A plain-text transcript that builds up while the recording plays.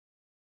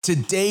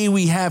Today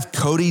we have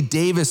Cody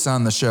Davis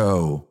on the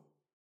show.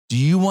 Do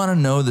you want to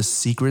know the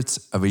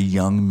secrets of a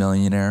young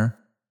millionaire?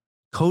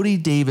 Cody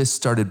Davis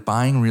started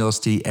buying real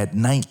estate at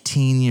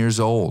 19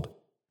 years old,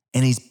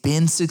 and he's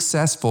been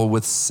successful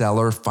with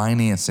seller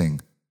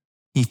financing.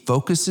 He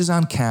focuses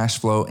on cash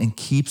flow and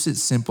keeps it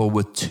simple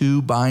with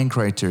 2 buying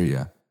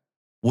criteria.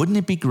 Wouldn't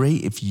it be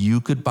great if you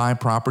could buy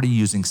property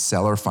using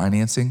seller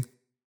financing?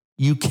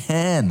 You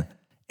can,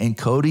 and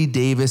Cody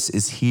Davis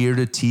is here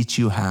to teach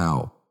you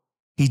how.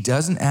 He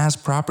doesn't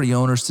ask property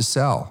owners to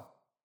sell.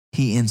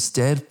 He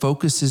instead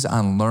focuses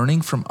on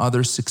learning from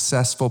other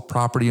successful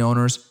property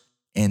owners,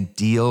 and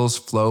deals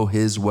flow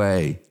his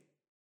way.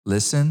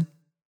 Listen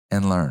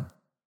and learn.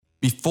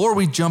 Before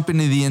we jump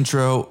into the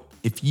intro,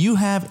 if you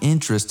have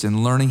interest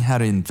in learning how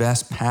to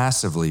invest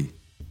passively,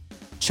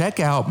 check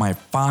out my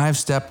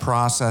 5-step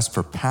process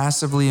for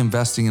passively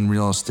investing in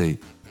real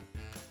estate.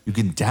 You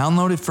can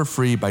download it for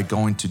free by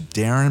going to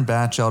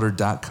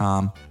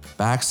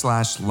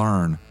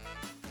darrenbatchelder.com/learn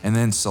and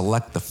then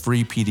select the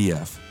free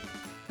PDF.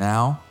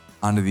 Now,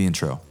 onto the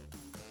intro.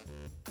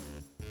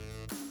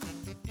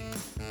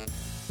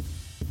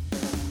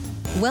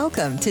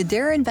 Welcome to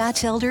Darren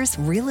Batchelder's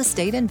Real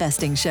Estate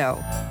Investing Show.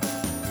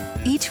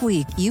 Each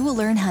week, you will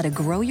learn how to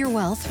grow your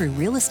wealth through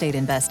real estate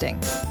investing.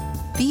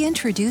 Be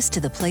introduced to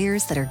the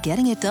players that are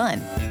getting it done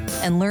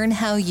and learn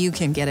how you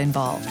can get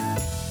involved.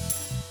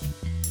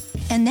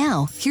 And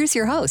now, here's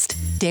your host,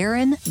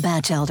 Darren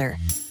Batchelder.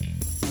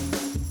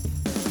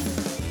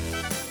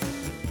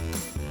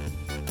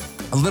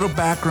 A little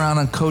background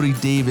on Cody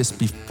Davis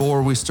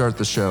before we start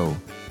the show.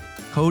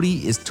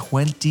 Cody is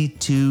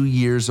 22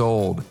 years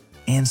old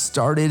and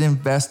started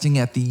investing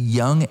at the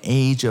young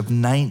age of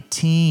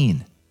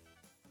 19.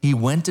 He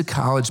went to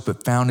college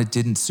but found it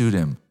didn't suit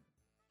him.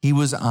 He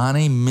was on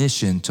a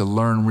mission to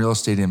learn real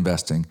estate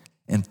investing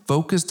and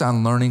focused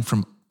on learning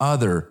from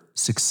other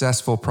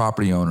successful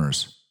property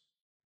owners.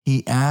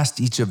 He asked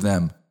each of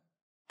them,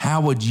 "How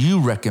would you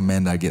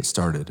recommend I get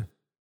started?"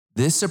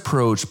 This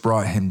approach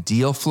brought him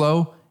deal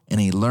flow, and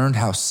he learned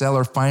how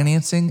seller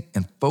financing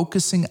and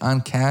focusing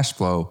on cash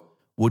flow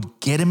would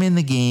get him in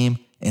the game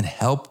and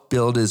help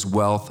build his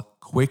wealth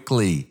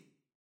quickly.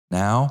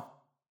 Now,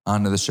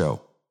 on to the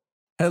show.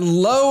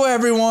 Hello,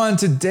 everyone.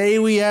 Today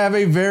we have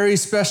a very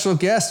special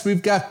guest.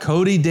 We've got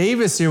Cody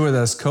Davis here with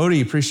us.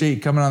 Cody, appreciate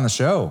you coming on the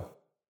show.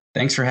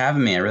 Thanks for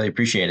having me. I really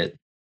appreciate it.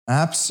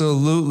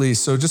 Absolutely.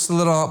 So just a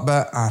little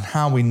bit on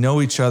how we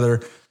know each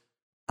other.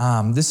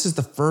 This is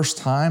the first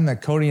time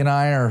that Cody and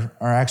I are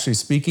actually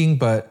speaking,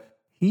 but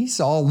he's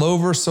all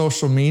over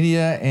social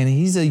media and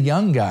he's a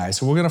young guy.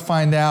 So we're going to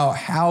find out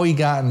how he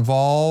got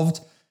involved.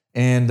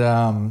 And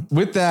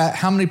with that,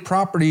 how many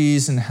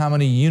properties and how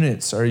many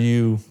units are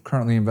you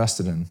currently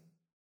invested in?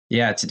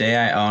 Yeah, today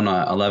I own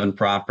 11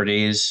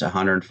 properties,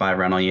 105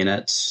 rental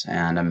units,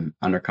 and I'm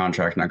under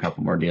contract on a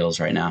couple more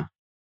deals right now.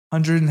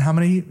 100 and how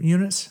many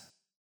units?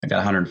 I got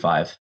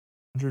 105.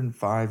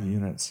 105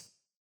 units.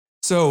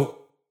 So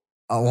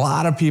a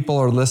lot of people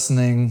are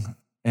listening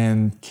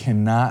and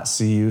cannot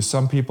see you.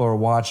 Some people are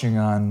watching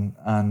on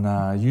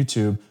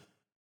YouTube,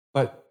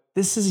 but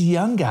this is a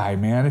young guy,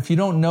 man. If you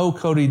don't know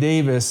Cody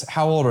Davis,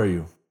 how old are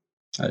you?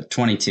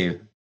 22.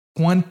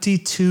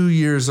 22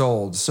 years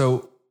old.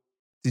 So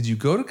did you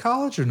go to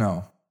college or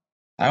no?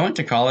 I went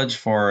to college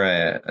for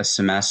a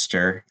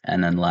semester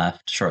and then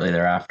left shortly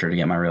thereafter to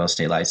get my real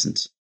estate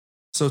license.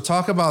 So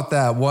talk about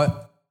that.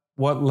 What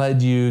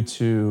led you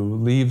to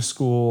leave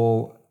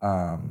school?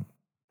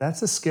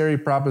 That's a scary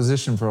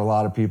proposition for a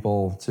lot of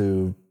people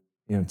to,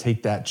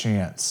 take that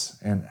chance.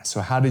 And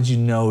so how did you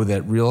know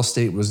that real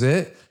estate was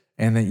it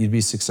and that you'd be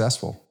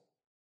successful?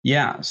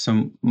 Yeah.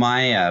 So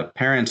my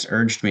parents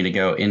urged me to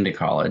go into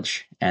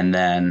college, and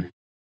then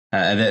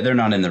they're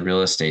not in the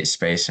real estate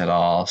space at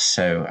all.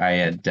 So I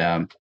had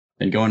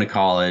been going to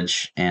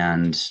college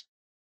and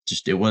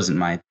just, it wasn't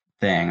my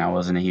thing. I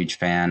wasn't a huge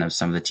fan of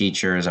some of the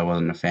teachers. I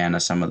wasn't a fan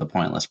of some of the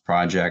pointless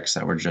projects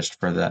that were just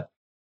for the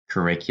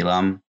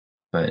curriculum,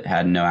 but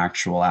had no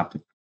actual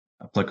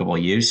applicable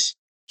use.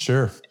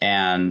 Sure.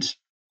 And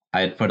I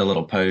had put a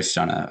little post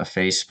on a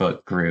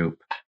Facebook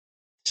group,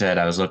 said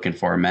I was looking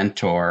for a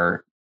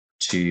mentor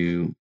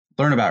to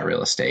learn about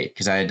real estate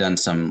because I had done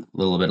some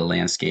little bit of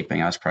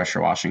landscaping. I was pressure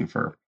washing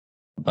for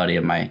a buddy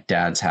of my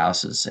dad's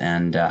houses.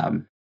 And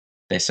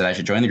they said I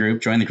should join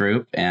the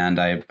group. And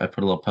I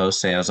put a little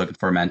post saying I was looking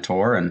for a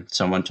mentor, and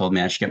someone told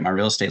me I should get my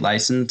real estate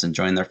license and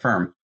join their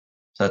firm.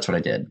 So that's what I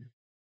did.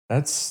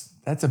 That's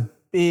a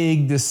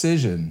big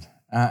decision.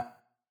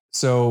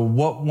 So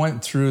what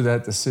went through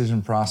that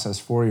decision process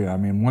for you? I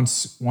mean,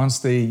 once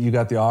you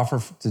got the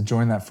offer to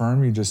join that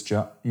firm, you just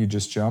jumped. You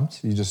just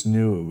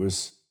knew it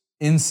was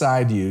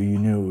inside you. You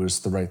knew it was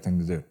the right thing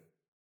to do.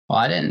 Well,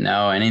 I didn't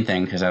know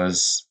anything because I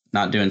was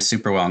not doing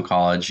super well in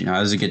college.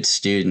 I was a good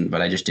student,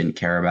 but I just didn't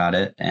care about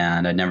it.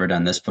 And I'd never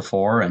done this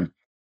before. And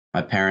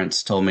my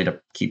parents told me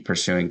to keep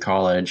pursuing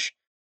college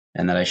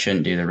and that I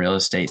shouldn't do the real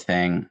estate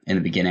thing in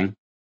the beginning.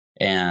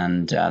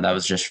 And that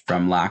was just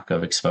from lack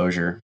of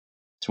exposure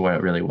to what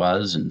it really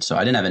was. And so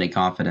I didn't have any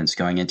confidence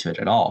going into it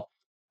at all,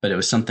 but it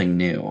was something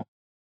new.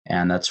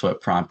 And that's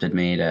what prompted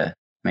me to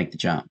make the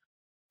jump.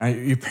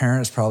 Your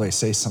parents probably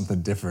say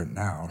something different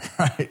now,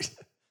 right?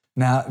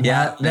 Now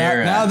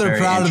they're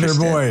proud of their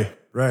boy,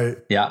 right?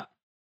 Yeah.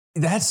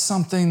 That's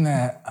something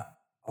that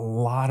a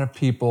lot of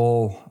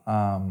people,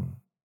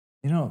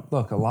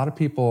 look, a lot of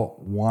people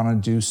want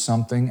to do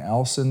something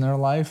else in their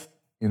life,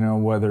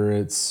 whether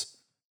it's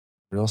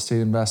real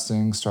estate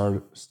investing,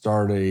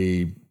 start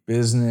a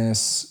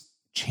business,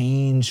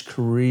 change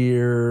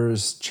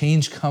careers,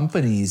 change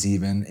companies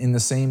even in the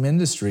same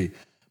industry.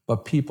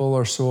 But people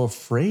are so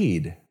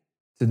afraid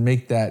to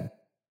make that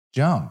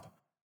jump.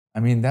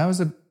 I mean,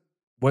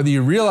 whether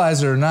you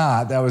realize it or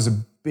not, that was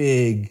a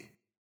big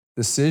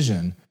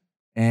decision.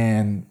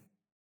 And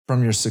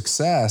from your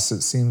success,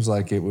 it seems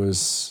like it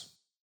was,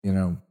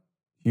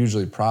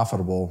 hugely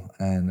profitable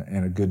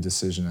and a good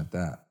decision at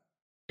that.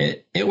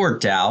 It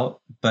worked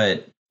out,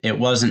 but it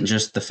wasn't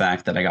just the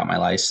fact that I got my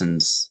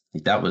license.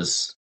 That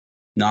was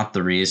not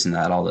the reason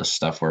that all this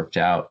stuff worked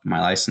out.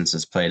 My license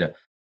has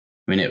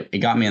it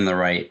got me in the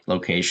right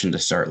location to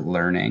start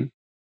learning,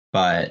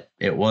 but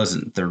it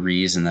wasn't the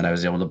reason that I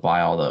was able to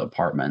buy all the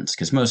apartments,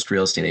 because most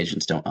real estate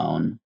agents don't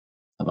own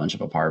a bunch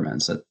of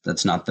apartments.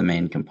 That's not the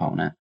main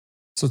component.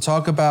 So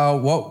talk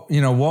about what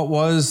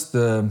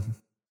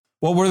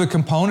were the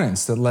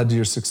components that led to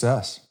your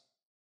success?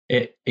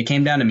 It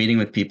came down to meeting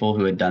with people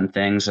who had done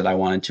things that I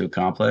wanted to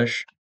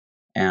accomplish.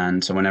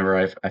 And so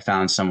whenever I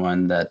found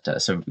someone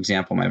that, so for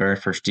example, my very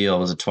first deal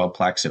was a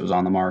 12-plex. It was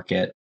on the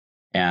market.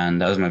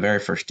 And that was my very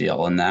first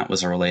deal. And that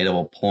was a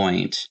relatable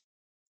point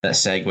that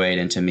segued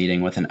into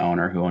meeting with an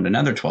owner who owned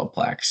another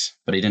 12-plex.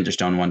 But he didn't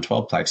just own one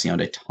 12-plex. He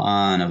owned a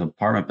ton of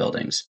apartment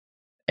buildings.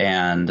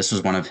 And this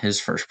was one of his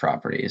first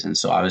properties. And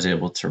so I was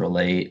able to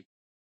relate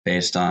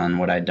based on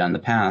what I'd done in the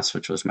past,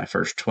 which was my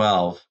first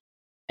 12.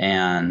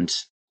 And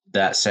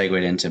that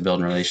segued into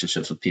building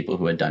relationships with people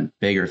who had done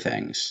bigger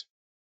things.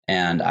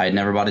 And I had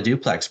never bought a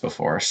duplex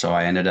before. So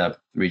I ended up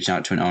reaching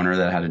out to an owner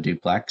that had a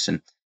duplex,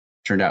 and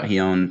turned out he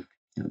owned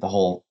the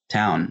whole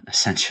town,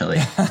 essentially.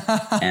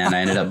 And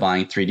I ended up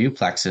buying 3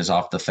 duplexes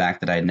off the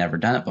fact that I had never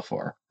done it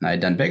before. And I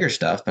had done bigger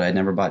stuff, but I'd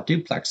never bought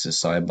duplexes.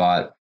 So I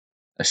bought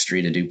a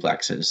street of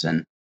duplexes,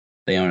 and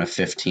they own a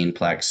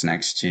 15-plex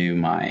next to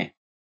my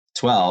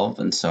 12.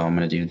 And so I'm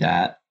going to do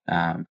that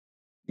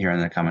here in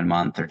the coming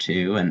month or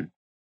two. And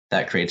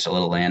that creates a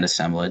little land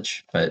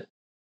assemblage. But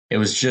it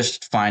was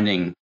just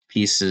finding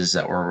pieces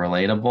that were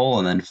relatable,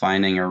 and then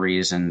finding a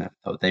reason that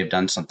they've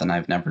done something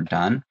I've never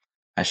done.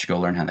 I should go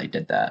learn how they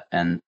did that.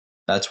 And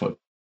that's what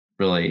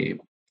really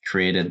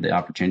created the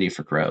opportunity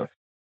for growth.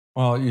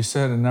 Well, you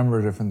said a number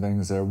of different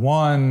things there.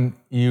 One,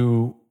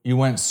 you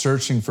went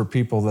searching for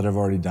people that have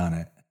already done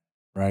it,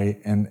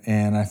 right?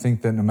 And I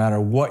think that no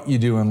matter what you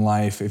do in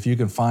life, if you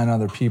can find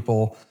other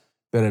people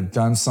that have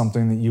done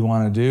something that you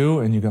want to do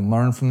and you can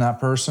learn from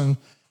that person,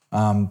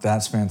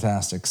 that's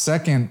fantastic.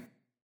 Second,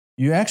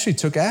 you actually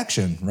took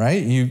action,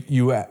 right?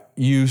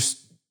 You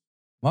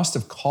must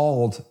have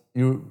called.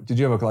 Did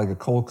you have a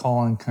cold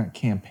calling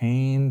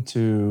campaign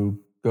to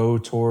go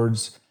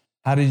towards?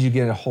 How did you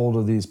get a hold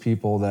of these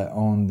people that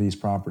own these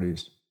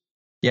properties?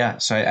 Yeah,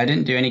 so I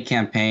didn't do any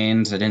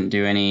campaigns. I didn't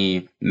do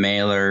any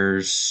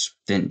mailers.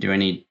 Didn't do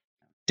any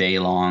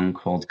day-long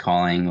cold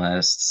calling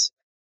lists.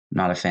 I'm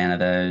not a fan of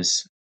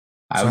those.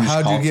 So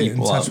how did you get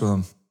in touch with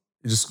them?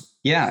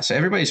 So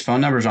everybody's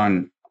phone number's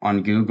on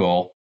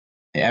Google.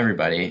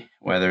 Everybody,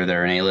 whether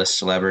they're an A-list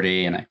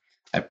celebrity, and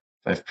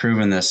I've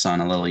proven this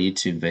on a little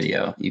YouTube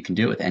video. You can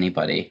do it with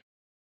anybody,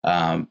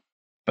 but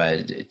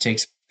it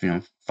takes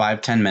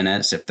 5-10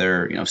 minutes. If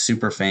they're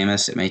super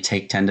famous, it may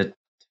take 10 to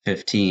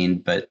 15.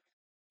 But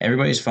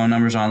everybody's phone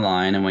number's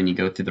online, and when you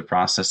go through the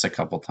process a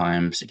couple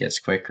times, it gets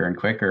quicker and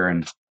quicker.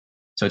 And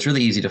so it's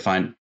really easy to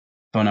find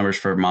phone numbers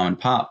for mom and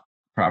pop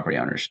property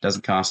owners. It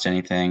doesn't cost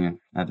anything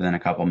other than a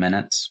couple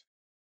minutes,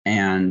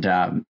 and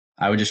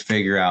I would just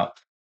figure out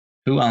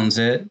who owns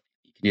it.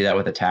 You can do that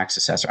with a tax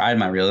assessor. I had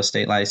my real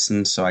estate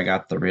license, so I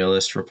got the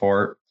realist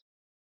report.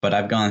 But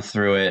I've gone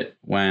through it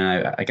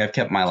when I've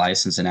kept my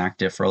license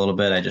inactive for a little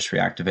bit. I just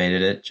reactivated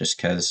it just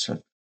because I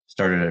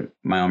started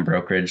my own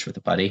brokerage with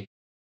a buddy.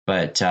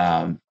 But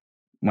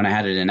when I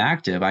had it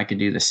inactive, I could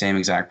do the same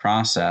exact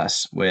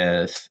process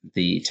with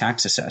the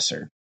tax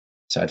assessor.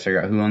 So I'd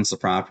figure out who owns the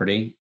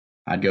property.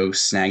 I'd go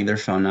snag their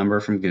phone number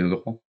from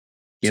Google,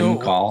 give them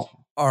a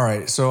call. All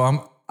right, so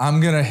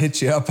I'm going to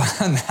hit you up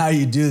on how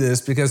you do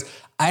this, because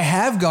I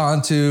have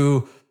gone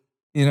to,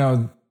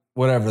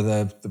 whatever,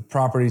 the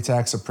property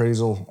tax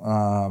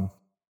appraisal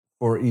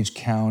for each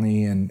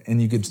county, and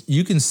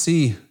you can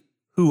see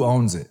who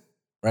owns it,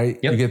 right?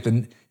 Yep.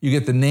 You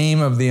get the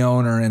name of the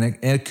owner, and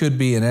it could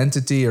be an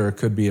entity or it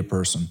could be a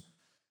person.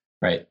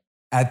 Right.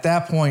 At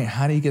that point,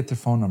 how do you get their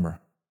phone number?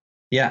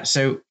 Yeah,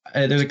 so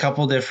there's a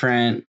couple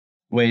different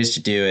ways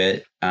to do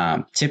it.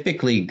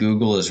 Typically,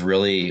 Google is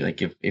really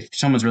like if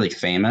someone's really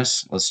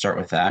famous, let's start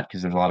with that,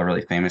 because there's a lot of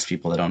really famous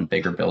people that own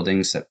bigger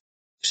buildings that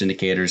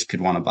syndicators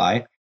could want to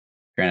buy.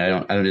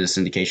 Granted, I don't do the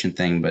syndication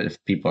thing, but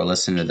if people are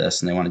listening to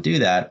this and they want to do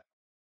that,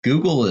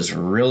 Google is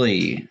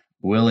really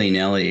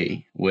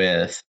willy-nilly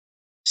with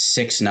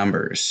 6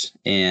 numbers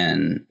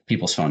in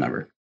people's phone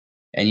number,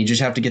 and you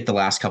just have to get the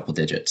last couple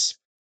digits.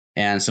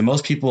 And so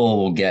most people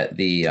will get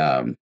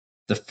the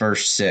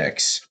first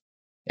 6,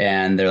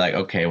 and they're like,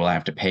 okay, well, I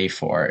have to pay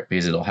for it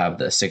because it'll have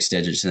the 6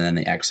 digits and then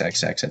the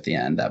XXX at the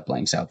end that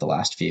blanks out the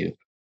last few.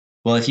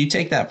 Well, if you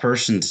take that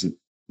person's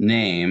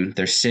name,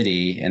 their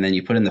city, and then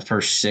you put in the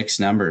first 6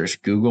 numbers,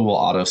 Google will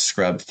auto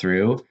scrub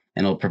through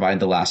and it'll provide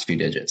the last few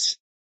digits.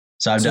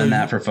 So I've done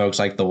that for folks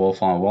like the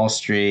Wolf on Wall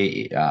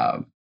Street.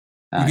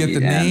 You get the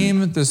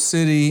name, the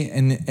city,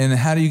 and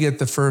how do you get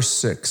the first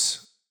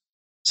 6?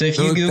 So if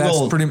you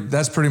Google,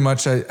 that's pretty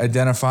much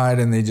identified,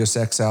 and they just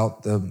X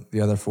out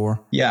the other 4.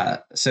 Yeah.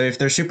 So if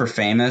they're super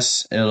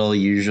famous, it'll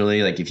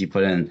usually, like, if you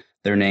put in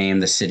their name,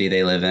 the city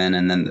they live in,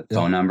 and then the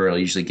phone number, it'll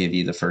usually give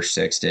you the first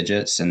 6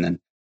 digits, and then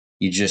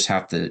you just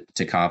have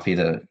to copy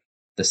the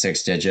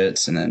 6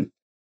 digits, and then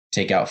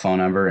take out phone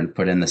number and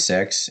put in the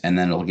 6, and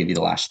then it'll give you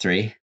the last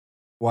 3.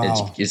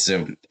 Wow. It's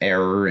an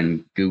error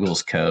in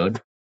Google's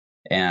code.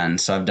 And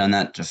so I've done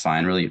that to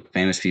find really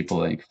famous people.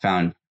 Like,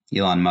 found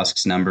Elon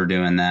Musk's number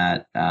doing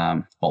that.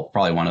 Well,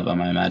 probably one of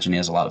them. I imagine he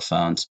has a lot of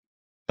phones.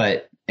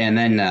 And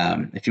then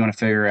if you want to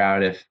figure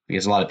out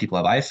because a lot of people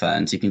have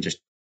iPhones, you can just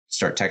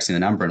start texting the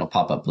number and it'll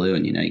pop up blue,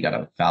 and you got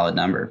a valid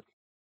number.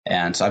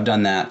 And so I've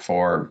done that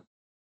for,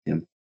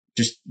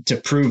 just to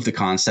prove the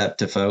concept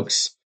to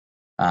folks.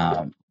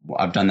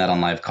 I've done that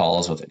on live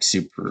calls with like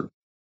super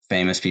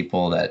famous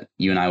people that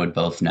you and I would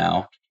both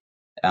know.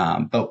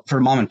 But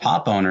for mom and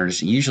pop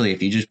owners, usually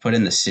if you just put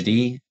in the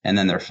city and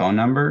then their phone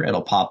number,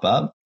 it'll pop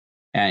up.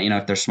 And,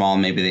 if they're small,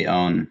 maybe they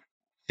own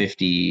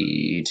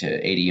 50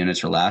 to 80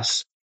 units or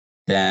less,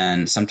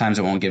 then sometimes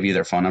it won't give you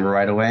their phone number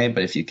right away.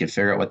 But if you can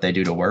figure out what they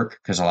do to work,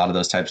 because a lot of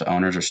those types of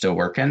owners are still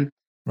working,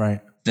 right,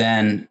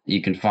 then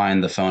you can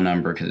find the phone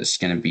number, because it's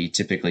going to be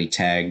typically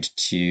tagged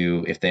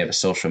to, if they have a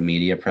social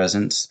media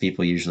presence,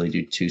 people usually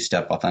do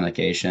 2-step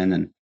authentication,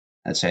 and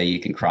that's how you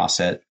can cross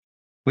it.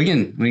 We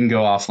can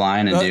go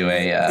offline and do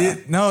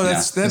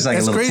that's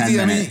crazy.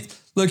 I mean,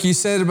 look, you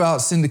said about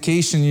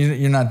syndication,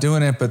 you're not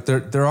doing it, but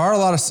there are a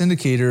lot of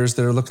syndicators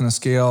that are looking to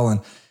scale,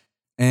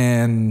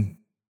 and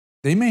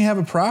they may have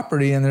a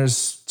property and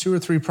there's 2 or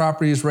 3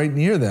 properties right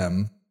near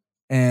them.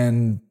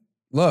 And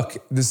look,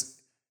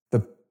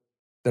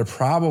 they're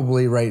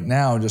probably right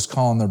now just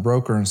calling their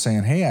broker and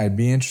saying, hey, I'd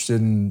be interested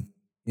in,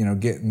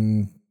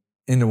 getting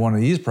into one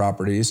of these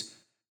properties.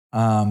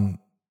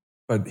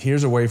 But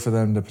here's a way for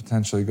them to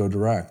potentially go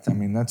direct. I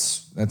mean,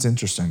 that's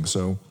interesting.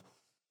 So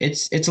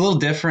it's a little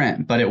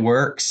different, but it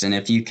works. And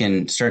if you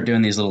can start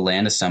doing these little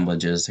land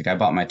assemblages, like I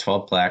bought my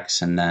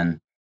 12-plex and then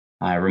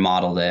I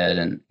remodeled it,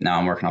 and now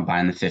I'm working on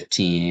buying the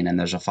 15, and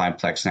there's a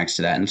 5-plex next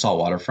to that, and it's all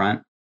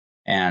waterfront.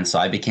 And so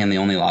I became the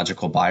only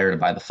logical buyer to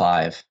buy the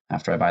 5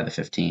 after I buy the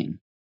 15.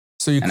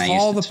 So you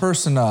call the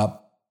person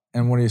up,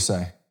 and what do you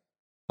say?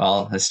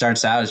 Well, it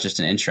starts out as just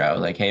an intro,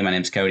 like, hey, my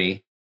name's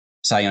Cody.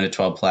 Saw you on a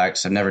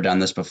 12-plex. I've never done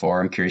this before.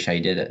 I'm curious how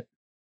you did it.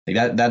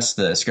 Like that's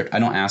the script. I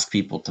don't ask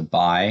people to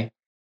buy,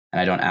 and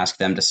I don't ask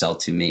them to sell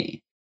to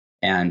me.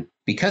 And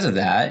because of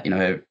that,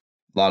 a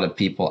lot of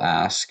people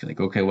ask, like,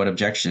 okay, what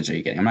objections are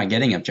you getting? I'm not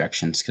getting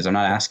objections because I'm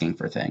not asking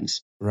for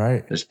things.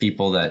 Right. There's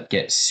people that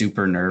get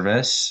super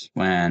nervous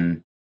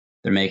when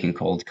they're making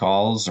cold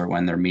calls or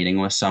when they're meeting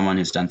with someone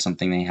who's done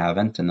something they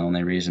haven't, and the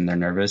only reason they're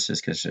nervous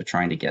is because they're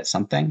trying to get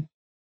something.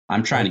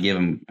 I'm trying to give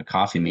them a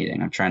coffee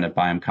meeting. I'm trying to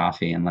buy them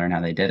coffee and learn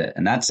how they did it.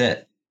 And that's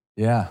it.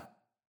 Yeah.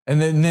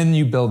 And then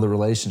you build the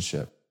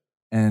relationship.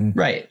 And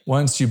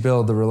once you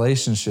build the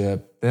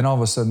relationship, then all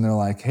of a sudden they're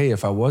like, hey,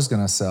 if I was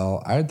going to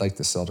sell, I'd like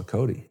to sell to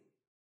Cody.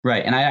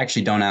 Right. And I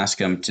actually don't ask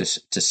them to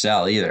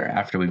sell either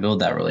after we build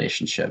that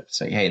relationship. It's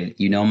like, hey,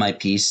 my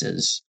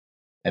pieces.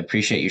 I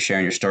appreciate you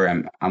sharing your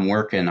story. I'm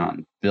working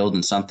on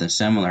building something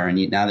similar.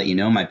 And now that you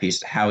know my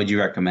piece, how would you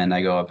recommend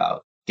I go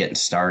about getting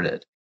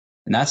started?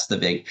 And that's the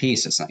big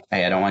piece. It's like,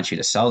 hey, I don't want you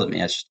to sell to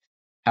me. It's just,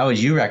 how would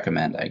you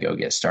recommend I go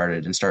get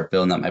started and start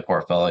building up my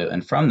portfolio?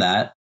 And from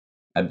that,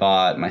 I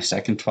bought my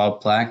second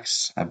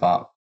 12-plex. I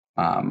bought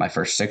my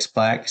first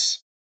 6-plex.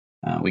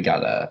 We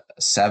got a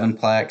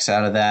 7-plex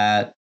out of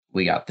that.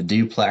 We got the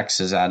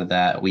duplexes out of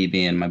that. We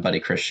being my buddy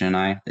Christian and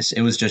I.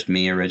 It was just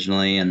me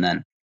originally. And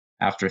then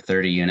after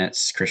 30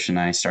 units, Christian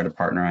and I started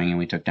partnering, and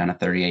we took down a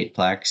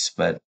 38-plex.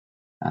 But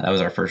that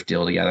was our first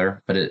deal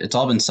together. But it's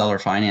all been seller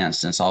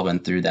financed, and it's all been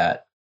through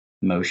that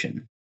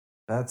motion.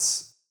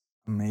 That's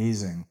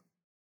amazing.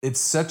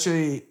 It's such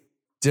a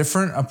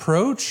different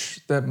approach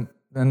than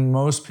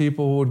most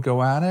people would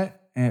go at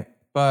it.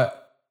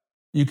 But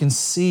you can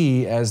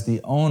see as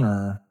the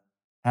owner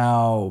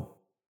how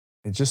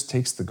it just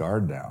takes the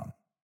guard down.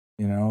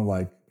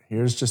 Like,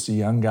 here's just a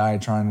young guy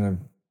trying to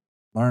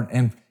learn.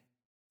 And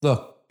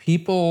look,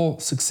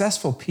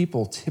 successful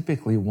people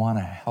typically want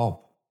to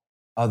help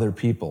other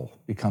people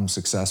become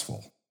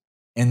successful.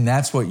 And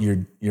that's what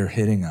you're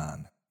hitting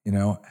on.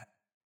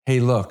 Hey,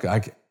 look,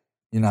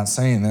 you're not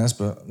saying this,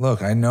 but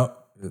look, I know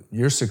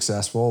you're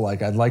successful.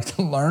 Like, I'd like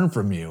to learn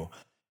from you.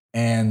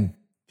 And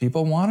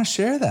people want to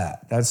share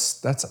that.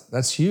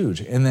 That's huge.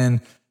 And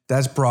then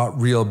that's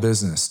brought real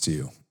business to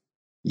you.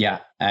 Yeah,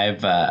 I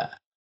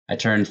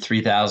turned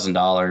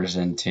 $3,000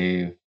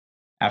 into,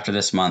 after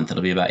this month,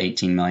 it'll be about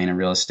 18 million in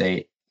real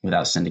estate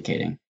without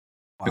syndicating.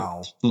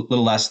 Wow. A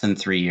little less than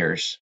 3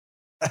 years.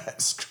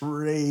 That's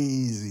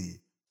crazy.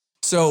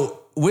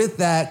 So with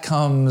that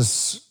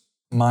comes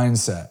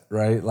mindset,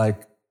 right?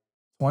 Like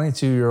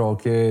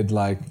 22-year-old kid,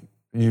 like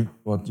you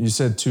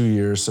said 2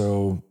 years.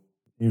 So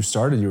you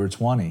were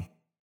 20.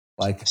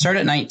 Like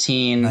Started at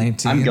 19.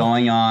 I'm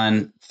going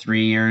on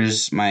 3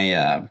 years.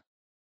 My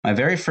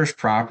very first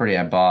property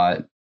I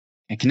bought,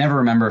 I can never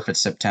remember if it's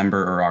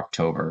September or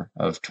October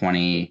of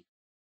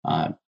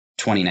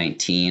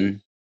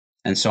 2019.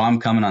 And so I'm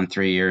coming on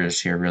 3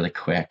 years here really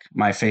quick.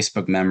 My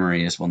Facebook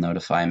memories will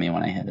notify me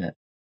when I hit it.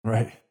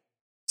 Right.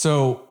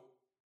 So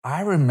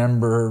I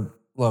remember,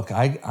 look,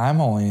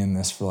 I'm only in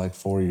this for like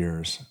 4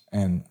 years,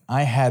 and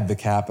I had the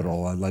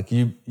capital. Like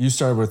you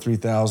started with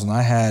 3,000.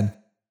 I had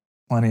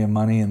plenty of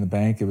money in the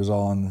bank. It was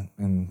all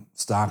in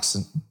stocks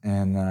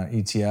and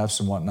ETFs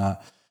and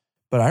whatnot.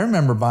 But I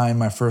remember buying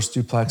my first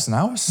duplex, and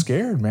I was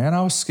scared, man.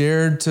 I was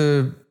scared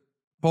to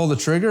pull the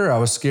trigger. I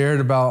was scared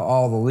about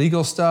all the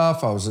legal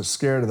stuff. I was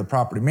scared of the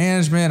property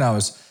management.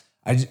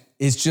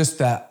 It's just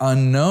that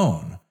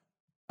unknown.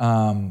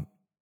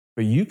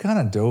 But you kind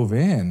of dove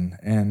in,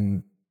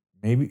 and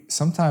maybe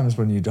sometimes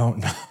when you don't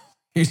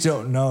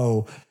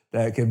know,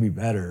 that it can be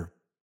better.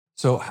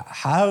 So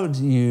what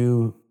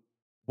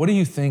do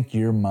you think how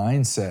your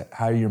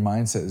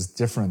mindset is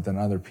different than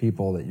other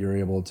people that you're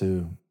able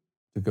to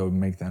go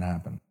make that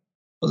happen?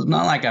 Well, it's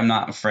not like I'm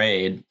not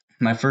afraid.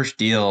 My first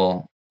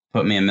deal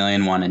put me $1.1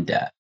 million in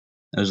debt.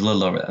 It was a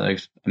little over that, like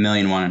 $1.1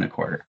 million and a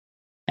quarter.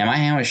 And my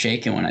hand was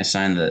shaking when I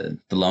signed the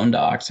loan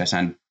docs. I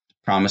signed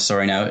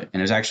promissory note, and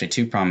it was actually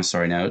 2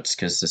 promissory notes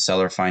because the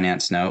seller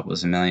finance note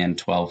was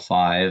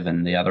 $1,012,500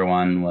 and the other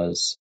one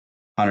was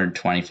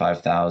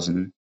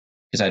 $125,000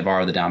 because I'd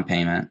borrowed the down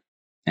payment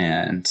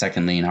and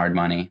second lien hard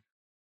money.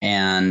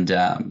 And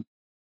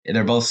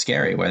they're both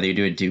scary, whether you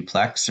do a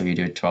duplex or you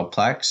do a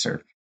 12plex,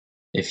 or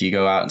if you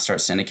go out and start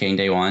syndicating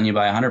day one, you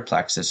buy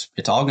 100plex.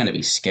 It's all going to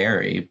be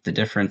scary. The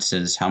difference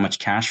is how much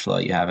cash flow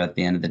you have at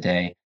the end of the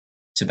day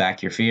to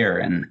back your fear.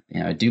 And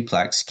a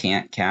duplex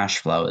can't cash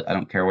flow. I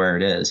don't care where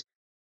it is.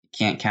 It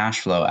can't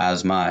cash flow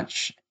as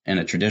much in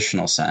a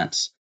traditional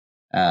sense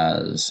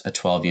as a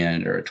 12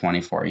 unit or a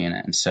 24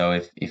 unit. And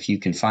so if you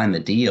can find the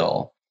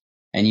deal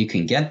and you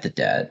can get the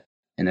debt,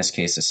 in this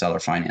case, the seller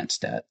finance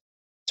debt,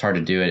 it's hard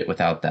to do it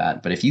without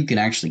that. But if you can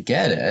actually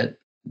get it,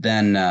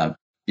 then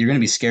you're going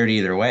to be scared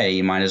either way.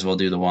 You might as well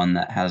do the one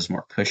that has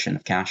more cushion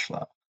of cash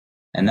flow.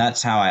 And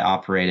that's how I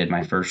operated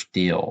my first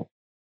deal.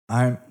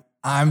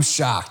 I'm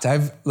shocked.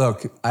 I've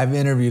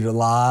interviewed a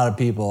lot of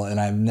people, and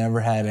I've never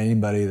had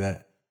anybody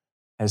that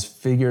has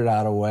figured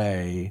out a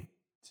way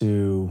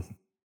to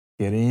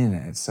get in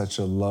at such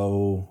a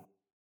low,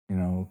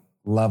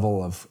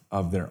 level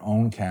of their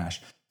own cash.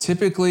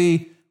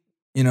 Typically,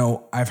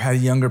 I've had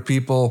younger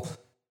people,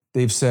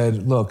 they've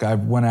said, look, I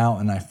went out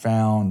and I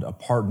found a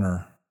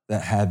partner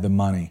that had the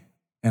money,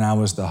 and I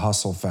was the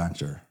hustle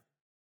factor.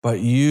 But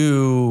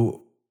you're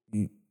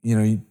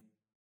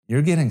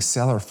getting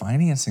seller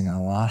financing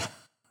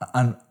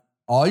on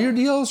all your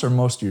deals or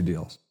most of your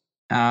deals?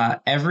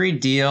 Every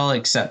deal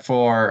except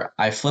for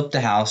I flipped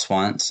a house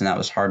once, and that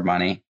was hard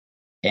money.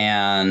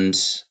 And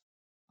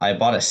I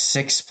bought a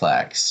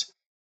 6plex,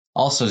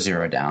 also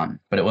 0 down,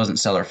 but it wasn't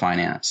seller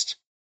financed.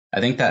 I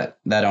think that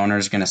owner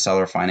is going to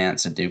seller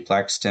finance a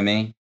duplex to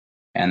me.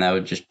 And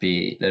that'd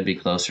be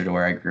closer to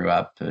where I grew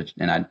up.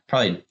 And I'd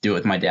probably do it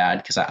with my dad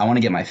because I want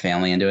to get my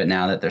family into it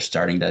now that they're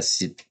starting to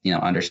see,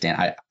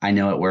 understand. I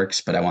know it works,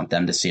 but I want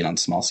them to see it on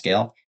small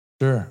scale.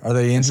 Sure. Are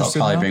they interested?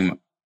 So I'll probably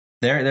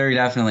they're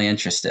definitely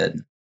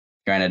interested.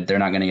 Granted, they're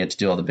not going to get to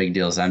do all the big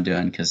deals I'm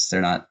doing because they're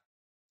not,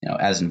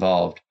 as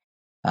involved.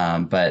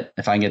 But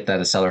if I can get that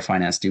a seller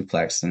finance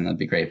duplex, then that'd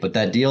be great. But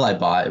that deal I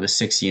bought, it was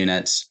 6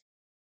 units.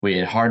 We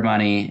had hard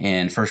money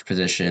in first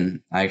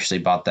position. I actually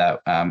bought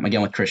that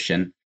again with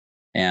Christian.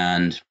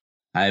 And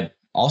I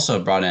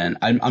also brought in,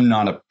 I'm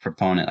not a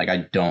proponent, like I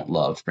don't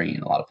love bringing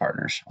in a lot of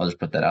partners. I'll just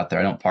put that out there.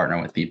 I don't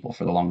partner with people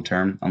for the long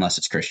term unless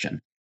it's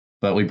Christian.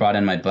 But we brought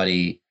in my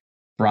buddy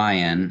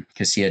Brian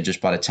because he had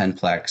just bought a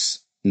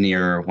 10plex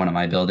near one of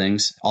my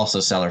buildings, also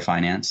seller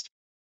financed.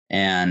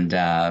 And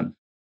I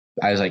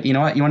was like, you know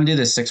what, you want to do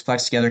this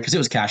 6plex together? Because it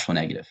was cash flow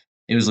negative.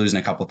 It was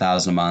losing a couple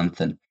thousand a month.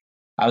 And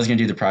I was going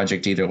to do the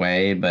project either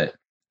way, but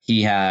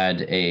he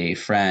had a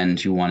friend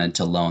who wanted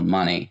to loan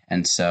money.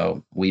 And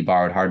so we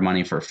borrowed hard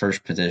money for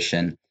first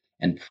position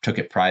and took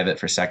it private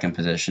for second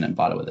position and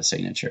bought it with a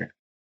signature.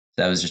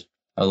 That was just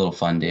a little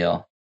fun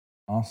deal.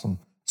 Awesome.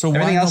 So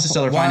everything else is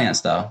seller finance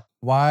though.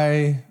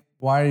 Why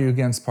are you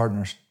against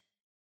partners?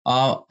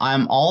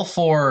 I'm all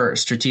for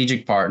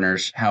strategic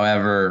partners.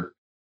 However,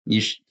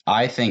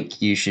 I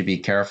think you should be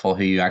careful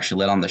who you actually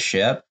let on the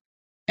ship,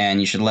 and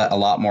you should let a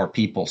lot more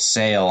people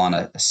sail on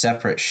a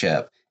separate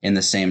ship in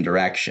the same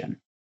direction.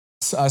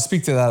 So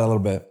speak to that a little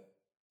bit.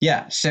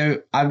 Yeah.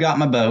 So I've got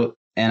my boat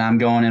and I'm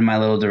going in my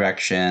little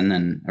direction.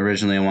 And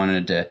originally I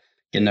wanted to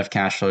get enough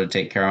cash flow to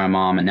take care of my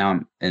mom, and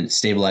now I'm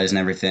stabilizing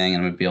everything, and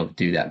I'm going to be able to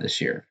do that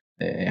this year.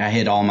 I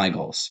hit all my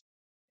goals.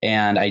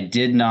 And I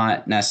did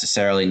not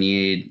necessarily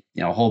need,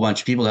 a whole bunch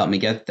of people to help me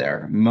get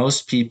there.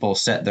 Most people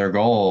set their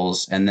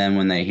goals, and then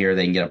when they hear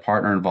they can get a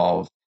partner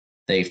involved,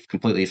 they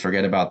completely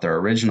forget about their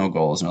original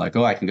goals and are like,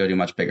 oh, I can go do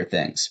much bigger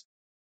things.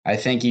 I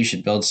think you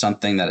should build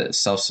something that is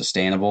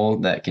self-sustainable,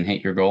 that can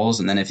hit your goals.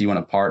 And then if you want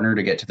a partner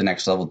to get to the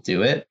next level,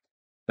 do it,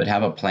 but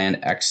have a planned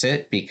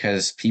exit,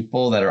 because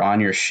people that are on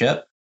your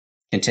ship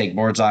can take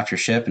boards off your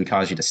ship and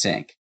cause you to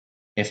sink.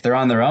 If they're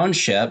on their own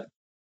ship,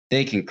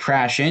 they can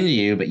crash into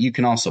you, but you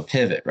can also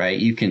pivot, right?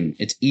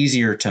 It's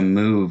easier to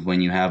move when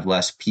you have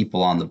less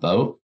people on the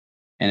boat.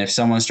 And if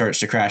someone starts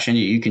to crash into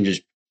you, you can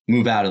just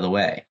move out of the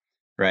way,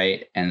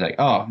 right? And like,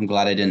 oh, I'm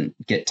glad I didn't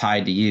get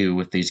tied to you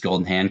with these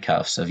golden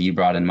handcuffs of you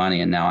brought in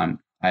money, and now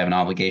I have an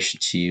obligation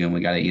to you, and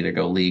we got to either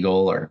go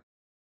legal or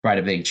write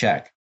a big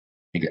check.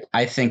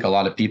 I think a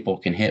lot of people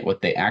can hit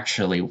what they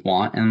actually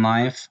want in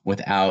life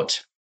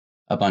without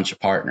a bunch of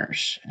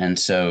partners. And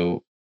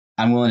so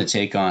I'm willing to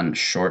take on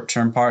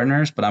short-term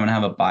partners, but I'm going to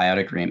have a buyout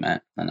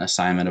agreement, an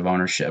assignment of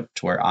ownership,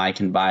 to where I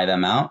can buy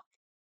them out,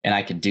 and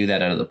I could do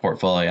that out of the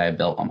portfolio I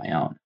built on my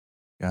own.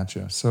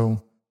 Gotcha.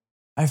 So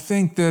I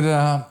think that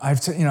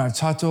I've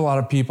talked to a lot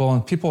of people,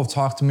 and people have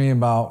talked to me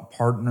about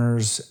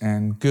partners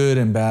and good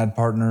and bad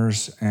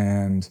partners.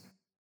 And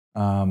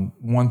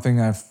one thing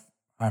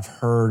I've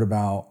heard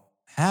about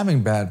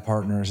having bad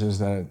partners is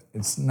that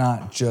it's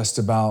not just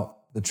about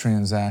the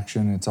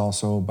transaction. It's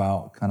also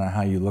about kind of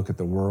how you look at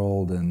the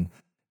world and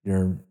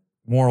your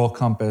moral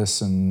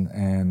compass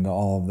and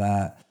all of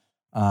that.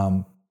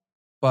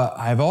 But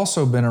I've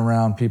also been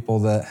around people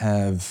that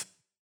have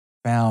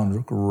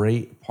found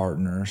great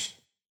partners,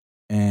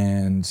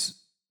 and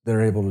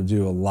they're able to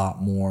do a lot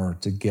more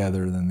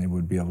together than they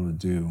would be able to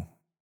do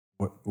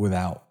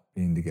without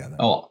being together.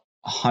 Oh,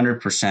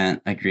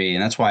 100% agree.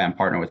 And that's why I'm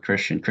partnered with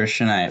Christian.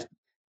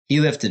 He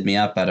lifted me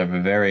up out of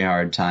a very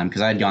hard time,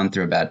 because I'd gone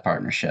through a bad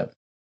partnership.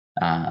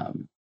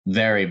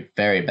 Very,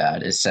 very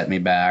bad. It set me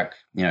back.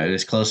 It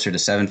was closer to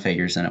 7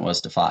 figures than it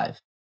was to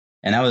 5.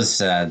 And that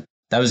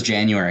was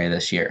January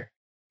this year.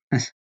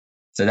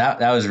 So that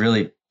was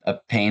really a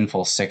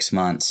painful 6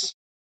 months.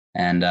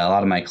 And a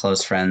lot of my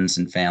close friends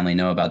and family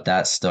know about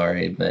that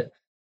story, but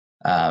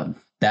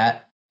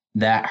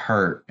that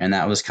hurt, and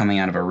that was coming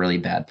out of a really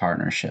bad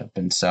partnership.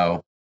 And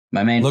so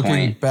my main point,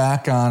 looking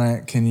back on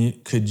it,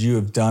 could you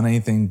have done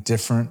anything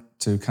different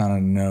to kind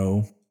of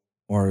know?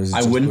 Or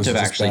I wouldn't have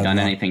actually done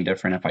anything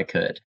different if I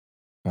could.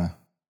 Okay.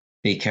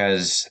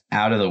 Because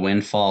out of the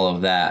windfall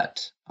of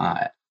that,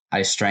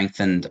 I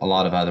strengthened a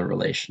lot of other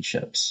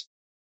relationships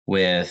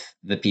with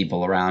the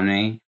people around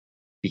me,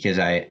 because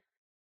I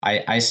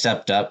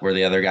stepped up where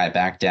the other guy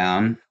backed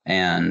down,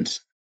 and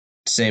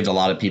saved a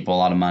lot of people a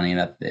lot of money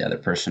that the other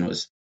person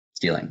was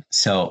stealing.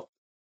 So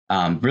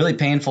really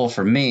painful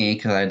for me,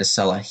 because I had to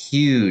sell a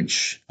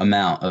huge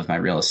amount of my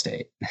real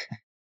estate.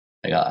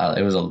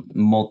 It was a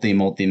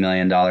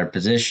multi-million dollar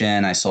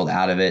position. I sold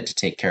out of it to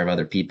take care of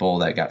other people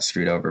that got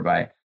screwed over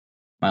by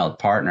my old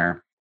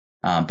partner.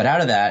 But out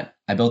of that,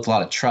 I built a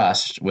lot of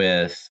trust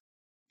with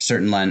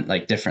certain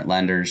different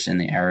lenders in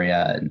the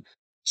area. And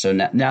so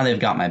now they've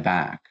got my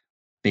back,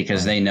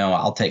 because they know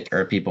I'll take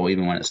care of people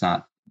even when it's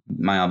not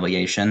my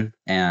obligation.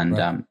 And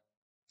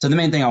so the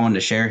main thing I wanted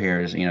to share here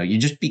is, you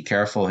just be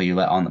careful who you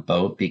let on the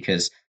boat,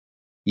 because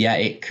yeah,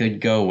 it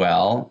could go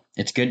well.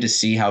 It's good to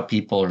see how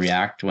people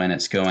react when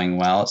it's going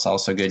well. It's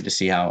also good to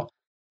see how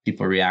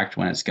people react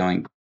when it's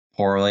going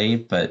poorly.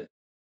 But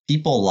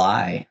people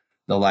lie.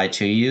 They'll lie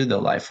to you. They'll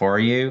lie for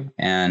you.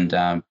 And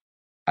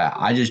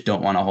I just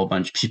don't want a whole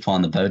bunch of people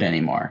on the boat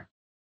anymore.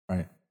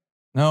 Right.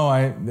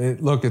 No,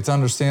 look, it's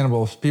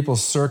understandable.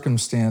 People's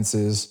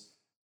circumstances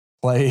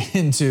play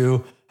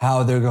into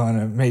how they're going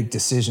to make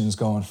decisions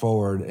going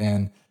forward.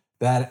 And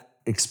that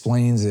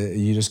explains it.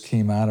 You just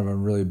came out of a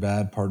really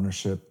bad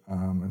partnership,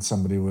 and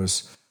somebody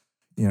was,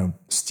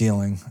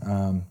 stealing,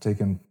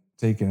 taking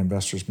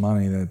investors'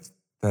 money.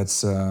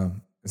 That's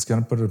it's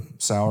going to put a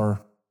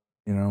sour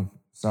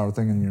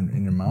thing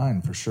in your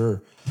mind for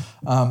sure.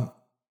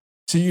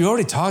 So you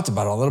already talked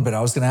about it a little bit.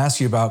 I was going to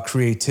ask you about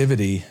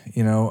creativity.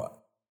 I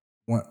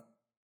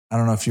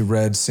don't know if you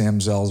read Sam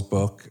Zell's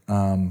book,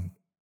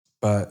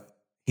 but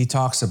he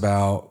talks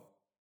about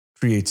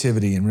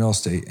creativity in real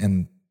estate,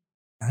 and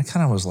I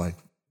kind of was like,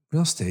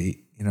 real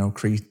estate,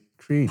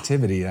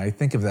 creativity. I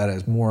think of that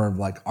as more of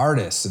like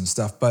artists and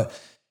stuff, but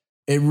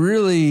it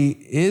really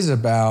is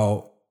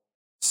about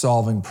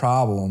solving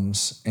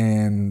problems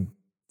and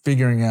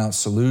figuring out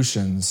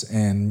solutions.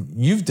 And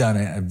you've done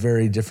it a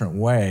very different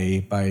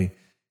way by,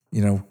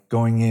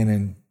 going in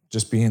and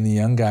just being the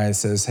young guy that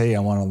says, hey,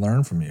 I want to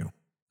learn from you.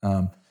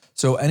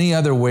 So any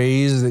other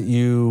ways that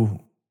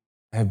you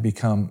have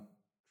become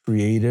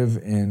creative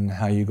in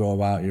how you go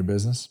about your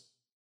business?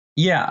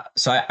 Yeah.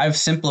 So I've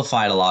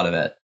simplified a lot of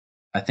it.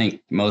 I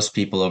think most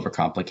people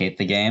overcomplicate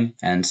the game.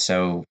 And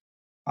so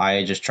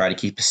I just try to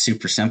keep it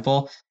super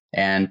simple.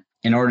 And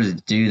in order to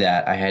do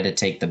that, I had to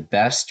take the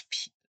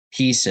best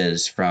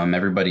pieces from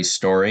everybody's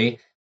story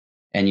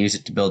and use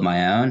it to build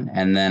my own.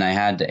 And then I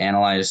had to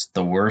analyze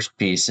the worst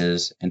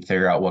pieces and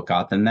figure out what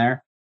got them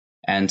there.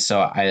 And so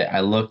I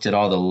looked at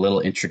all the little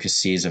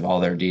intricacies of all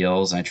their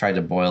deals and I tried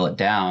to boil it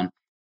down.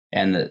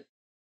 And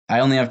I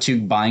only have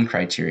 2 buying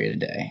criteria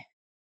today.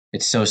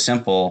 It's so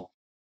simple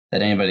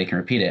that anybody can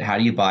repeat it. How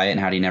do you buy it and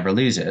how do you never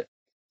lose it?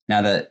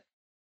 Now that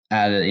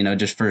at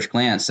just first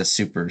glance, that's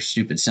super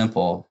stupid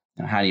simple.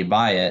 How do you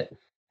buy it?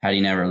 How do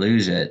you never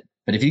lose it?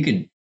 But if you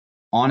could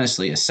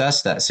honestly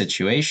assess that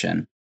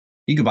situation,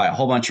 you could buy a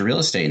whole bunch of real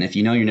estate. And if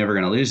you know you're never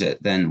going to lose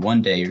it, then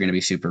one day you're going to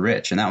be super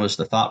rich. And that was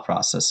the thought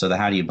process. So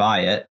how do you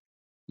buy it?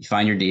 You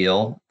find your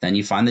deal, then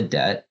you find the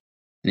debt.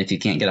 And if you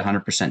can't get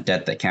 100%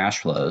 debt that cash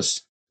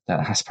flows, that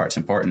last part's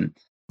important,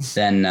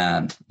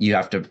 then you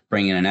have to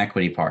bring in an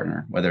equity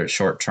partner, whether it's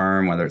short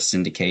term, whether it's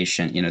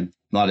syndication,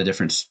 a lot of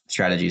different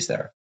strategies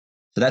there.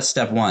 So that's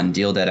step 1,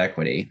 deal debt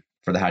equity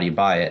for the how do you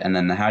buy it. And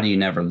then the how do you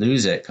never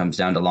lose it comes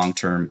down to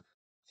long-term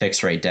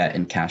fixed rate debt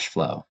and cash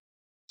flow.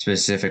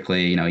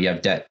 Specifically, you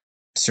have debt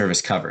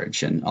service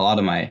coverage. And a lot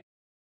of my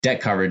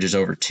debt coverage is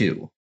over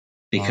 2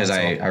 because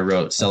I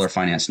wrote seller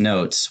finance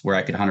notes where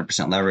I could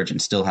 100% leverage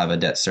and still have a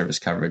debt service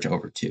coverage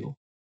over 2.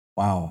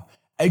 Wow.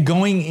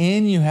 Going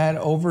in, you had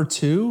over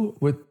 2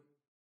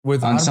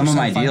 with on some of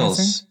my financing?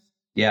 deals.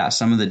 Yeah,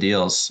 some of the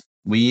deals.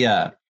 We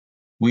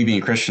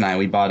being Christian and I,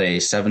 we bought a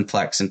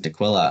 7-plex in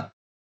Tequila,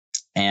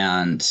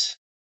 and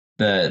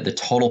the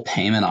total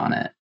payment on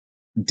it,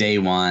 day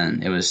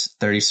one, it was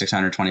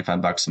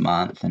 $3,625 a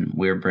month, and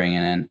we were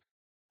bringing in,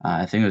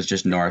 I think it was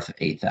just north of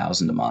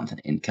 $8,000 a month in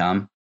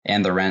income,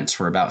 and the rents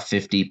were about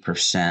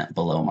 50%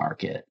 below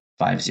market,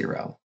 50.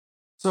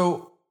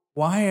 So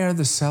why are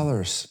the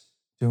sellers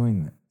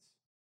doing this?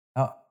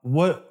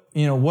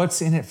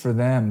 What's in it for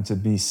them to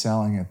be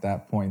selling at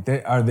that point?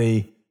 Are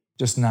they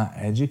just not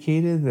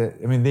educated?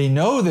 They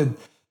know that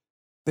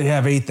they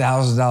have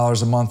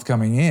 $8,000 a month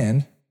coming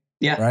in.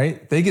 Yeah.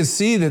 Right? They can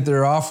see that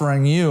they're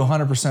offering you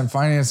 100%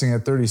 financing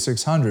at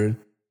 $3,600.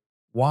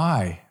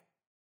 Why?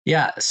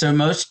 Yeah. So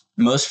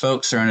most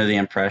folks are under the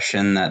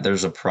impression that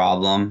there's a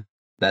problem,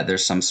 that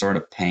there's some sort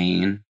of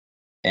pain.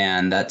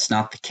 And that's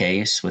not the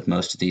case with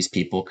most of these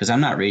people, because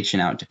I'm not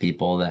reaching out to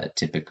people that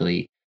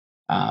typically,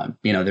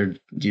 they're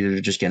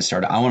just getting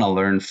started. I want to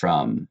learn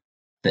from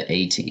the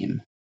A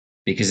team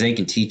because they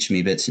can teach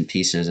me bits and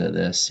pieces of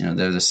this.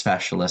 They're the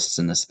specialists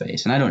in this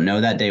space. And I don't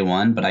know that day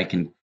one, but I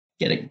can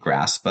get a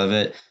grasp of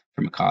it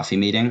from a coffee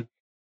meeting.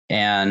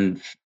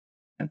 And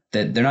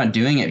they're not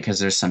doing it because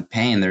there's some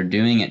pain. They're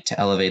doing it to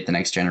elevate the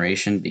next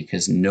generation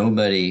because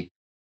nobody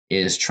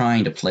is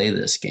trying to play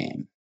this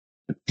game.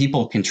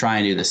 People can try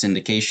and do the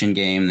syndication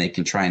game. They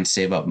can try and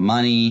save up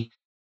money.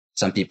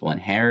 Some people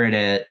inherit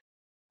it.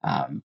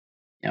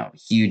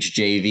 Huge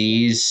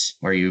JVs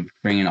where you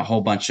bring in a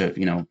whole bunch of,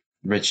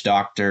 rich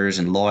doctors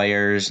and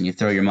lawyers and you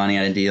throw your money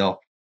at a deal,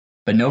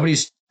 but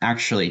nobody's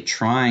actually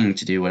trying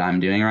to do what I'm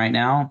doing right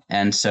now.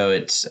 And so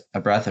it's a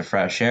breath of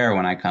fresh air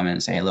when I come in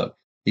and say, hey, look,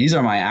 these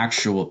are my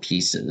actual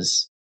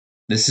pieces.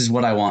 This is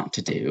what I want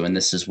to do. And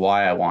this is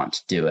why I want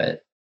to do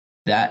it.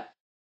 That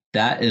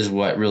is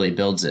what really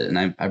builds it.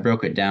 And I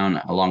broke it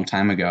down a long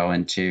time ago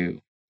into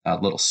a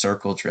little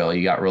circle drill.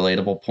 You got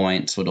relatable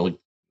points,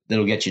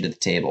 that'll get you to the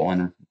table,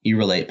 and you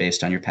relate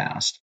based on your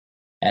past.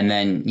 And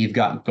then you've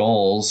got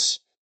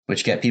goals,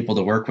 which get people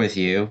to work with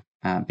you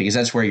because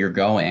that's where you're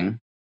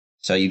going.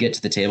 So you get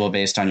to the table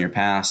based on your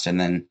past. And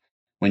then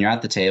when you're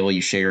at the table,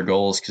 you share your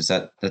goals because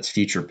that's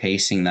future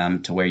pacing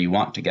them to where you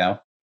want to go.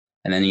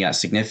 And then you got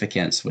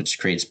significance, which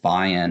creates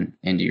buy-in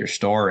into your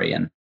story.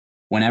 And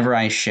whenever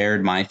I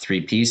shared my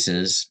 3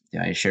 pieces,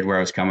 I shared where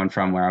I was coming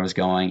from, where I was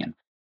going,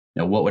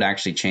 and what would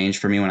actually change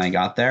for me when I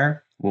got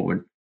there, what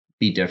would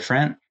be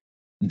different.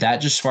 That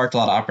just sparked a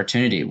lot of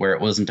opportunity where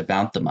it wasn't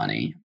about the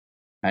money.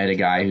 I had a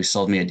guy who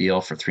sold me a deal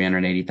for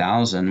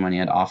 $380,000 when he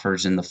had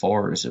offers in the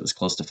 4s. It was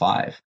close to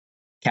 5,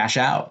 cash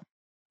out,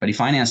 but he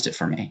financed it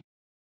for me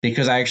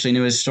because I actually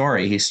knew his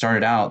story. He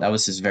started out, that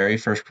was his very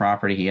first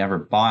property he ever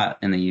bought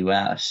in the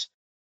US,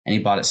 and he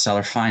bought it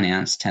seller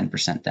finance,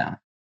 10% down.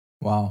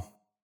 Wow.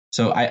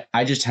 So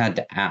I just had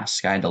to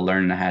ask, I had to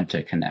learn, and I had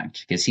to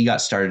connect because he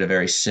got started a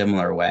very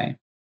similar way.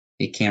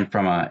 He came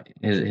from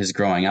his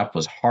growing up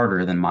was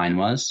harder than mine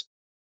was.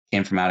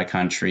 Came from out of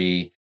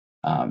country,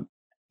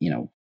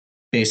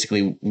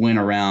 basically went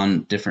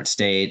around different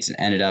states and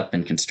ended up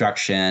in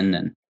construction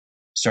and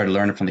started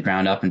learning from the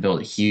ground up and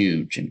built a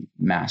huge and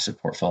massive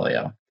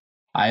portfolio.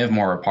 I have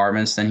more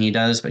apartments than he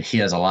does, but he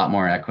has a lot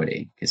more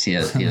equity because he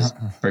has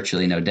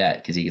virtually no debt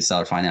because he can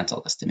seller finance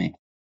all this to me.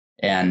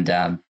 And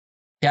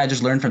I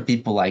just learned from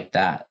people like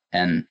that.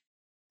 And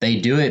they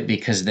do it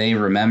because they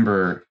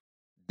remember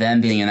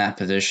them being in that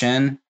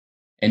position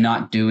and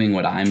not doing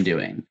what I'm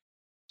doing.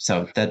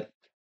 So that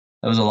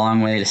was a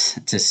long way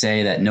to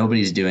say that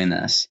nobody's doing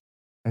this.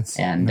 It's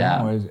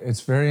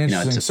very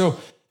interesting. So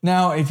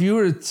now if you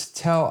were to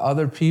tell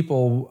other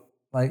people,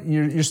 like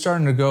you're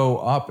starting to go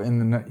up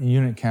in the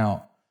unit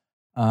count,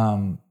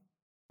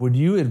 would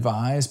you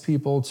advise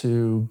people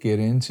to get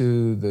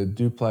into the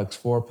duplex,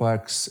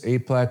 4-plex,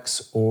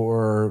 8-plex,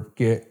 or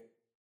get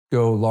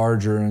go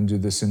larger and do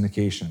the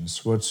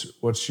syndications?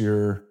 What's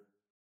your...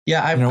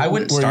 Yeah, I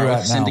wouldn't start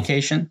with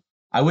syndication. Now?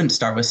 I wouldn't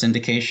start with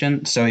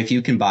syndication. So if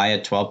you can buy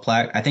a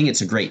 12-plex, I think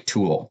it's a great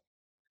tool.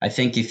 I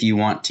think if you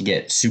want to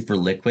get super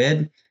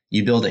liquid,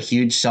 you build a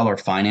huge seller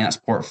finance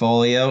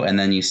portfolio and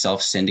then you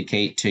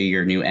self-syndicate to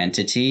your new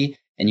entity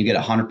and you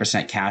get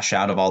 100% cash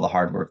out of all the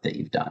hard work that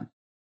you've done.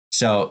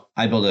 So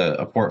I build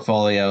a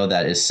portfolio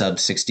that is sub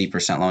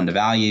 60% loan to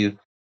value.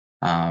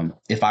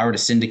 If I were to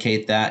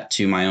syndicate that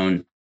to my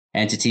own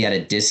entity at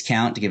a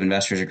discount to give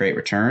investors a great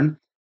return,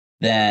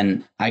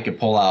 then I could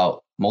pull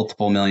out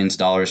multiple millions of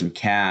dollars in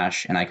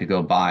cash and I could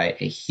go buy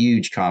a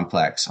huge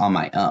complex on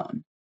my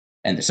own.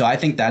 And so I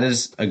think that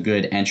is a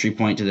good entry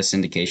point to the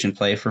syndication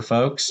play for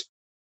folks.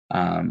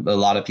 A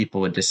lot of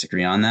people would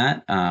disagree on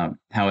that.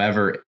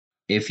 However,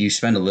 if you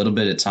spend a little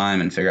bit of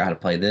time and figure out how to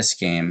play this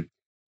game,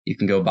 you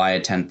can go buy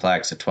a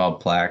 10-plex, a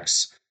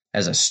 12-plex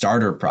as a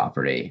starter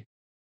property.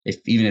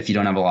 Even if you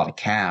don't have a lot of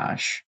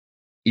cash,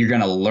 you're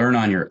going to learn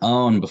on your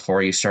own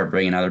before you start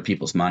bringing other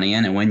people's money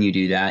in. And when you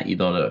do that, you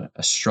build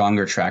a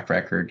stronger track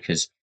record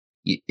because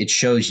it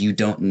shows you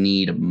don't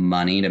need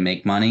money to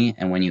make money.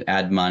 And when you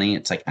add money,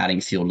 it's like adding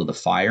fuel to the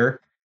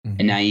fire. Mm-hmm.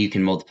 And now you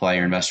can multiply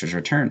your investors'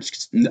 returns.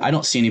 'Cause I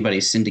don't see anybody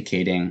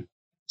syndicating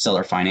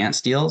seller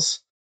finance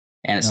deals.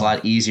 And it's a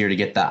lot easier to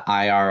get that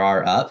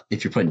IRR up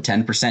if you're putting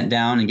 10%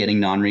 down and getting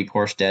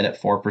non-recourse debt at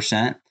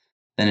 4%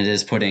 than it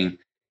is putting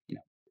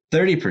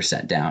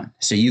 30% down.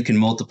 So you can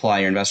multiply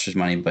your investors'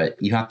 money, but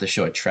you have to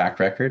show a track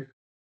record.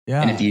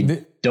 Yeah. And if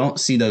you don't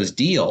see those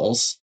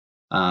deals,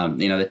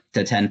 the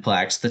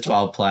 10-plex, the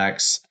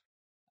 12-plex,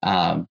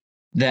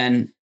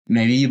 then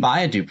maybe you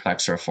buy a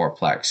duplex or a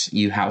 4-plex.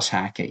 You house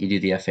hack it. You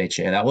do the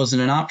FHA. That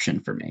wasn't an option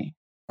for me.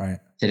 Right.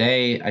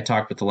 Today, I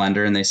talked with the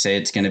lender and they say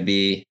it's going to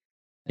be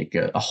like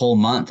a whole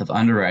month of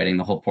underwriting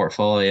the whole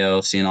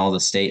portfolio, seeing all the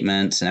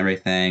statements and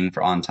everything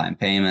for on-time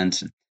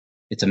payments.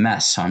 It's a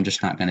mess, so I'm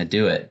just not going to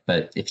do it.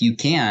 But if you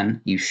can,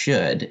 you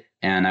should.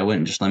 And I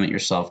wouldn't just limit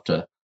yourself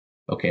to,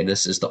 okay,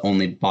 this is the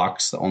only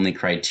box, the only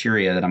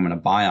criteria that I'm going to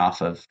buy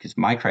off of. Because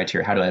my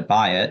criteria, how do I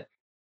buy it,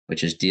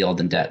 which is deal,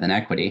 then debt, then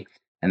equity.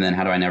 And then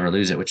how do I never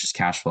lose it, which is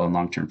cash flow and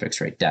long-term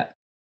fixed rate debt.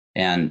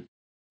 And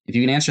if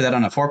you can answer that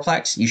on a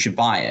 4-plex, you should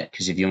buy it.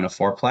 Because if you own a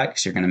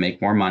 4-plex, you're going to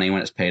make more money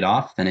when it's paid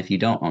off than if you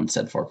don't own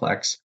said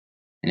 4-plex.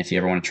 And if you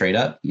ever want to trade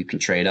up, you can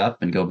trade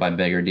up and go buy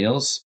bigger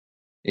deals.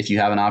 If you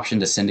have an option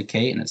to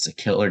syndicate and it's a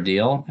killer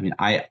deal, I mean,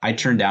 I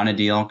turned down a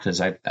deal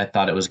because I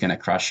thought it was going to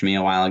crush me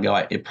a while ago.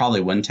 It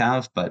probably wouldn't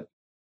have, but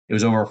it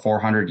was over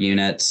 400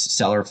 units,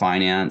 seller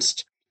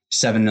financed,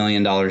 $7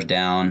 million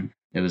down.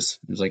 It was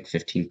like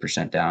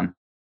 15% down.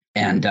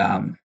 And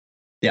that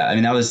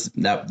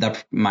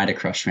might have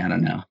crushed me. I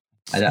don't know.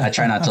 I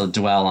try not to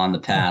dwell on the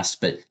past,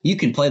 but you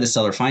can play the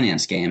seller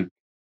finance game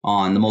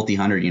on the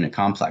multi-100 unit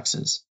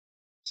complexes.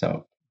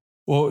 So.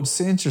 Well, it's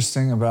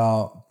interesting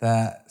about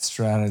that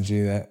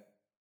strategy that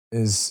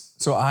is,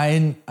 so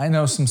I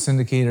know some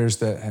syndicators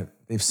that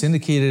they've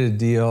syndicated a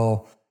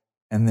deal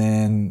and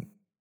then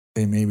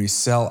they maybe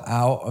sell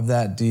out of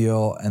that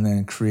deal and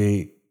then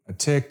create a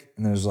tick.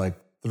 And there's like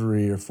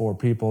 3 or 4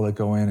 people that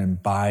go in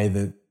and buy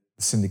the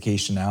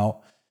syndication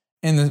out.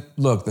 And the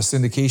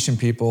syndication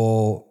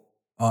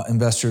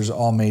investors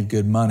all made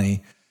good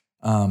money.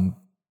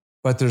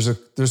 But there's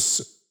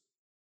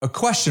a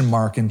question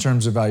mark in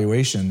terms of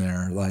valuation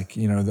there. Like,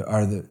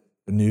 are the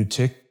new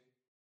tick,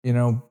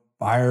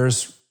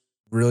 buyers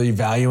really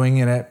valuing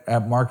it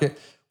at market?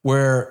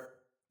 Where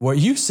what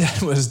you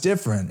said was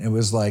different. It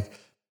was like,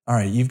 all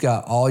right, you've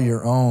got all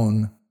your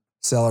own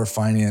seller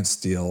finance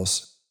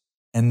deals,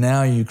 and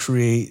now you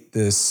create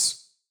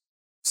this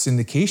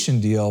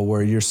syndication deal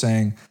where you're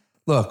saying,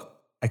 look,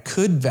 I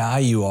could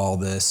value all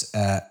this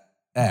at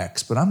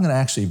X, but I'm going to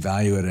actually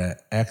value it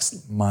at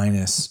X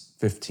minus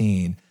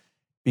 15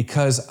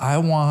 because I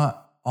want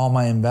all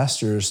my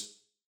investors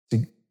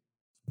to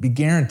be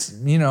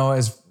guaranteed,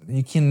 as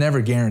you can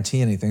never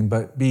guarantee anything,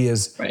 but be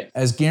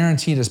as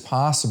guaranteed as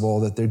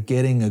possible that they're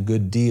getting a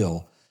good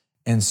deal.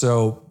 And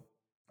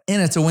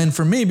it's a win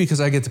for me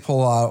because I get to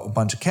pull out a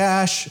bunch of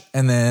cash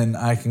and then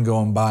I can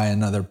go and buy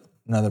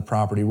another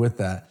property with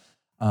that.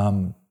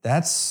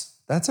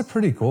 That's a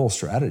pretty cool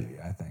strategy,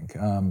 I think.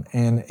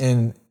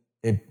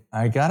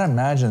 I got to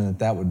imagine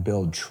that would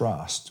build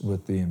trust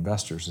with the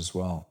investors as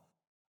well.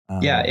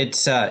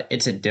 It's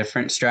a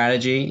different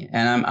strategy.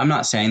 And I'm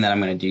not saying that I'm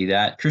going to do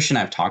that. Christian and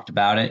I have talked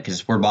about it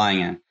because we're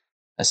buying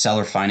a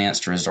seller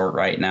financed resort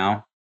right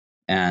now.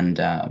 And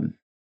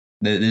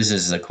this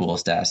is the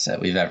coolest asset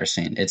we've ever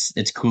seen.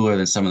 It's cooler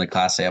than some of the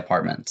Class A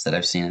apartments that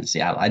I've seen in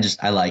Seattle.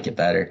 I like it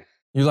better.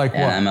 You like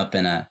what? I'm up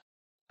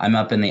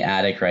in the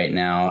attic right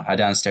now.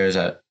 Downstairs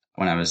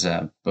when I was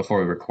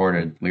before we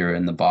recorded, we were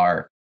in the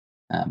bar.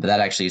 But that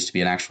actually used to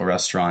be an actual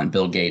restaurant.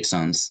 Bill Gates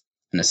owns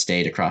an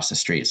estate across the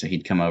street, so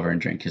he'd come over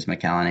and drink his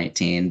Macallan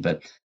 18.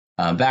 But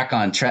back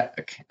on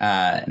track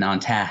and on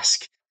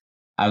task,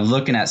 I was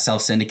looking at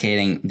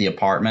self-syndicating the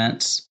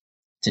apartments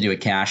to do a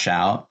cash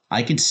out.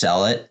 I could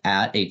sell it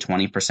at a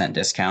 20%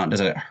 discount. Does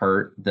it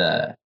hurt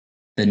the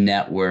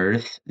net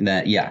worth?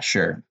 Yeah,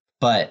 sure.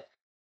 But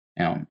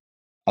you know,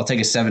 I'll take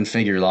a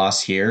 7-figure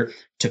loss here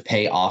to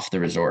pay off the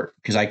resort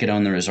because I could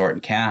own the resort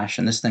in cash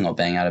and this thing will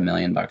bang out $1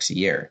 million a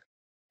year.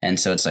 And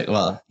so it's like,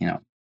 well,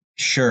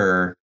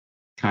 sure,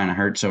 kind of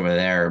hurts over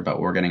there, but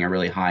we're getting a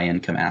really high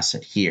income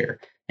asset here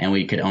and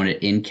we could own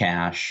it in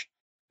cash.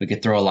 We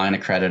could throw a line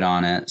of credit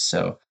on it.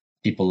 So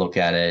people look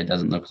at it, it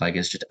doesn't look like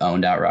it's just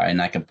owned outright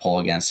and I can pull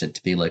against it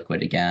to be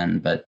liquid again.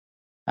 But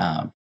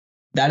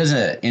that is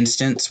an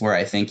instance where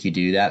I think you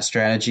do that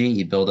strategy.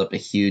 You build up a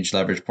huge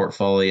leverage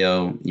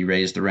portfolio, you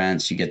raise the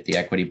rents, you get the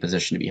equity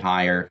position to be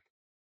higher.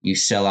 You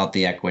sell out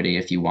the equity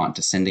if you want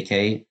to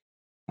syndicate.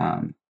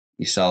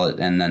 You sell it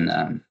and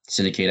then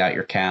syndicate out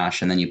your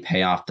cash, and then you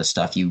pay off the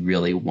stuff you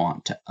really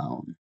want to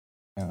own.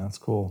 Yeah, that's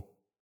cool.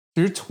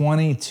 You're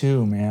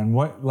 22, man.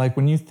 What, like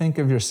when you think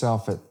of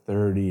yourself at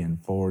 30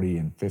 and 40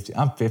 and 50,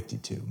 I'm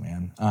 52,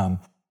 man.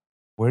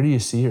 Where do you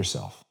see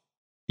yourself?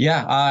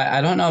 Yeah,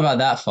 I don't know about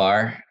that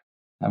far.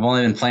 I've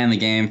only been playing the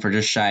game for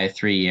just shy of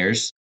 3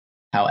 years.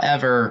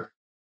 However,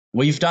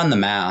 we've done the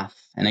math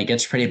and it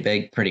gets pretty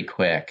big pretty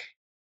quick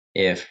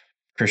if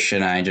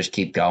Christian and I just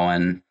keep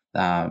going.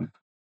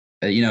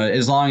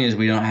 As long as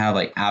we don't have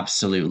like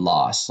absolute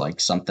loss,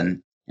 like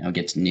something,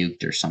 gets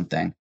nuked or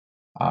something,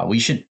 we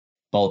should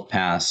both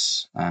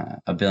pass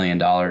 $1 billion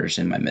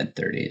in my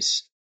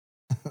mid-30s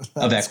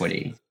of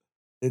equity.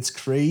 It's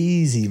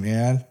crazy,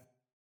 man.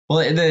 Well,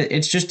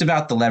 it's just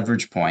about the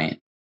leverage point.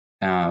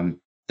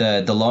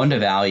 The loan to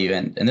value,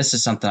 and this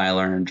is something I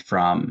learned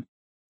from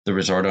the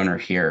resort owner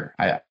here.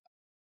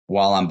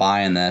 While I'm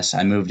buying this,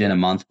 I moved in a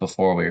month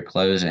before we were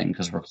closing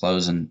because we're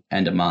closing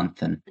end of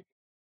month, and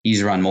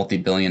he's run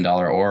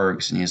multi-billion-dollar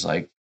orgs, and he's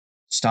like,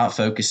 stop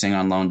focusing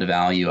on loan to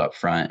value up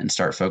front and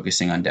start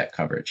focusing on debt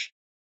coverage.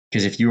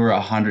 Because if you were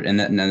 100, and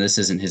this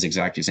isn't his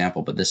exact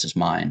example, but this is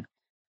mine.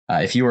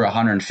 If you were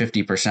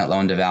 150%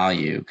 loan to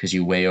value because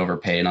you way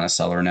overpaid on a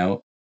seller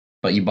note,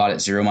 but you bought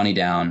it zero money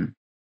down,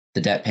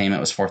 the debt payment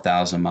was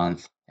 $4,000 a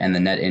month, and the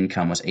net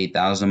income was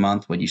 $8,000 a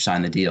month, would you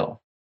sign the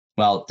deal?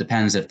 Well, it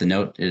depends if the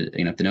note is,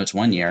 if the note's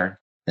 1 year,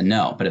 then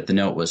no. But if the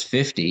note was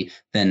 50,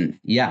 then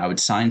yeah, I would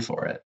sign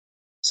for it.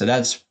 So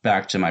that's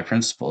back to my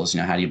principles.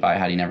 How do you buy?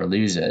 How do you never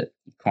lose it?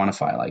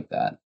 Quantify like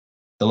that.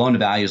 The loan to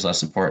value is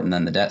less important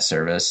than the debt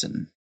service,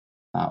 and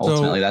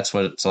ultimately, that's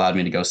what's allowed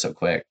me to go so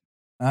quick.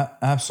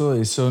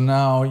 Absolutely. So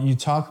now you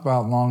talk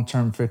about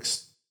long-term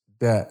fixed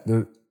debt.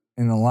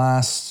 In the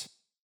last,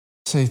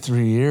 say,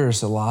 3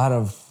 years, a lot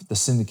of the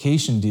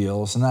syndication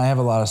deals, and I have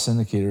a lot of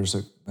syndicators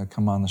that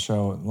come on the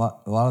show. A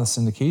lot of the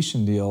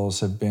syndication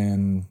deals have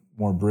been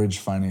more bridge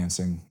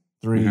financing,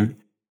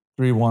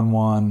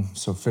 3-1-1,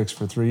 so fixed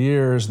for 3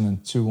 years, and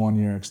then 2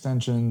 1-year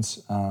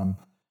extensions.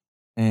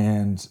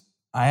 And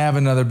I have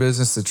another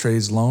business that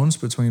trades loans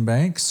between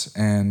banks,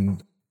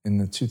 and in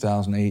the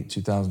 2008,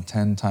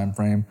 2010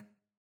 timeframe,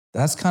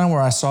 that's kind of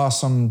where I saw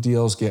some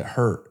deals get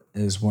hurt,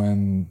 is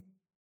when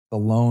the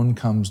loan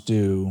comes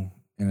due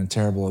in a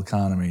terrible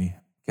economy,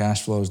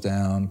 cash flows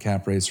down,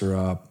 cap rates are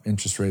up,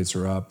 interest rates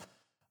are up,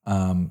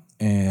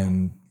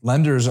 and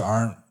lenders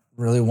aren't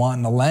really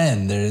wanting to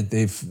lend.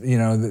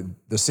 The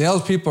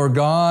salespeople are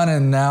gone,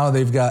 and now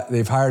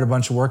they've hired a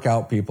bunch of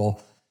workout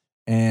people.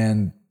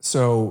 And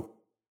so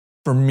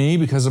for me,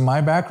 because of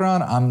my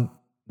background, I'm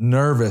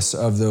nervous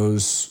of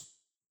those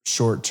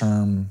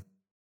short-term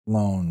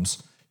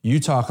loans. You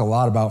talk a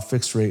lot about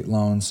fixed rate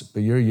loans,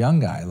 but you're a young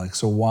guy.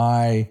 So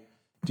why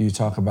do you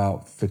talk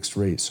about fixed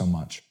rate so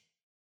much?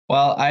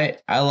 Well, I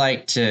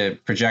like to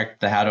project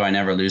the how do I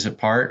never lose it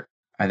part.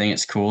 I think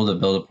it's cool to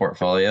build a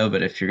portfolio,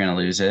 but if you're going to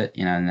lose it,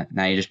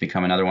 now you just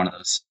become another one of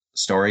those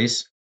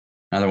stories,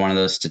 another one of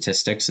those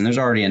statistics. And there's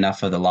already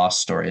enough of the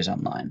lost stories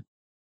online.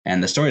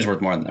 And the story's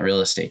worth more than the real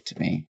estate to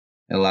me.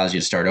 It allows you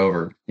to start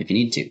over if you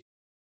need to.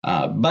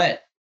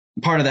 But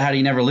part of the how do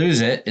you never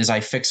lose it is I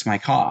fix my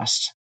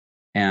cost.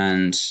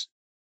 And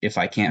if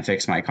I can't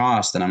fix my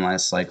cost, then I'm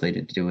less likely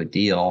to do a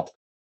deal,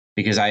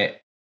 because I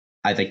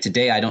think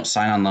today I don't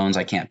sign on loans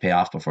I can't pay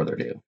off before they're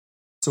due.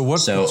 So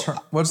what's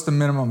the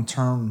minimum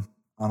term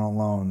on a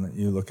loan that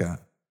you look at?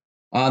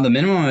 The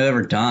minimum I've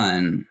ever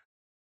done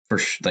for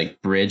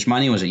bridge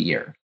money was a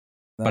year,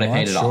 but I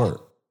paid it off.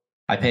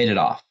 I paid it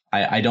off.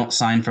 I don't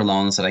sign for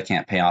loans that I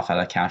can't pay off out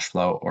of cash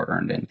flow or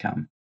earned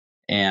income.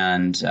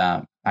 And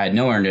I had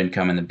no earned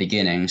income in the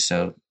beginning,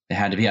 so it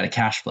had to be out of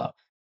cash flow.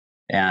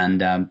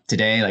 And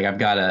today, I've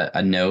got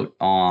a note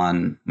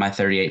on my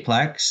 38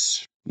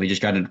 Plex. We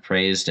just got it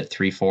appraised at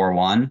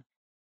 341,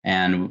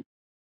 and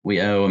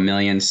we owe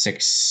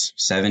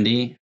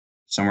 $1,670,000,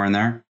 somewhere in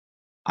there.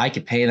 I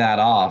could pay that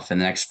off in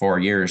the next 4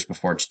 years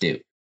before it's due.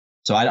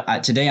 So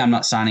today I'm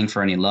not signing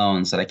for any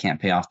loans that I can't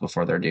pay off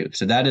before they're due.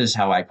 So that is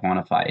how I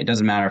quantify it. It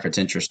doesn't matter if it's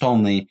interest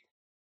only.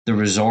 The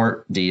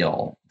resort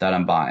deal that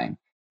I'm buying,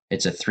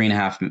 it's a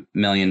 $3.5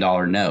 million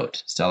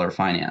note, seller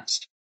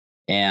financed.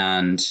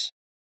 And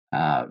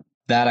that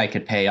I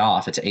could pay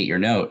off. It's an 8-year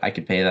note. I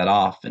could pay that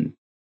off in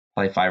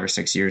probably 5 or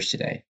 6 years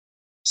today.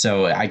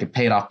 So I could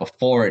pay it off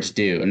before it's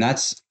due. And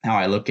that's how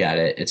I look at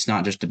it. It's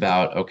not just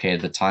about, okay,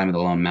 the time of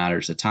the loan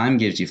matters. The time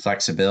gives you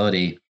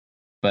flexibility.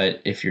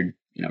 But if you're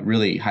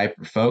really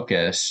hyper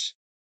focused,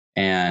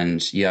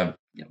 and you have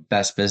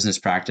best business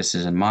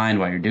practices in mind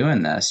while you're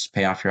doing this,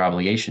 pay off your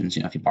obligations.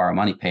 If you borrow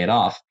money, pay it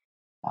off.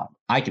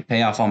 I could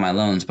pay off all my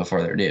loans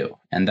before they're due.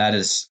 And that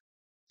is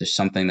just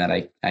something that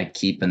I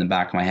keep in the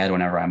back of my head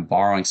whenever I'm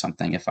borrowing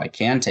something. If I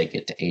can take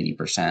it to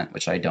 80%,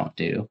 which I don't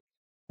do,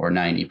 or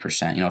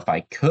 90%, if I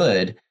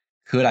could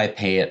I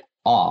pay it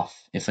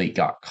off if it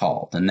got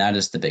called? And that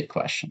is the big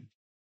question.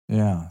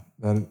 Yeah,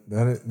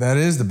 that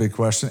is the big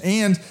question.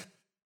 And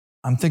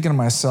I'm thinking to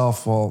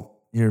myself,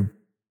 well, you're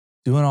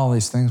doing all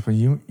these things, but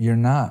you're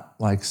not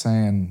like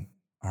saying,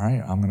 all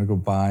right, I'm going to go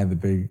buy the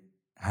big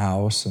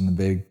house and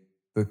the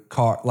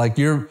car. Like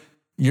you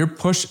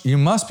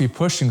must be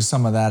pushing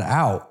some of that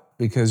out,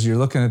 because you're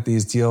looking at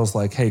these deals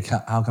like, hey,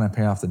 how can I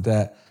pay off the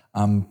debt?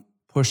 I'm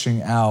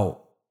pushing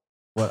out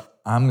what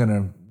I'm going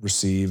to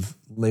receive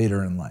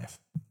later in life.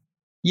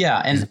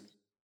 Yeah.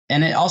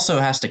 And it also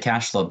has to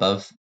cash flow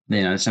above,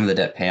 some of the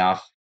debt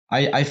payoff.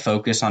 I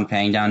focus on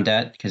paying down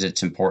debt because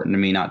it's important to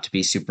me not to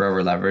be super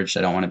over leveraged.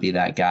 I don't want to be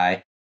that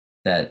guy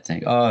that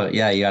think, oh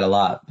yeah, you got a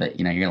lot, but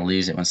you're going to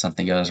lose it when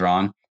something goes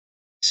wrong.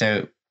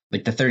 So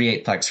like the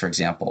 38 Plex, for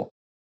example,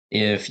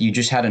 if you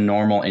just had a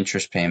normal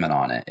interest payment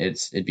on it,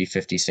 it'd be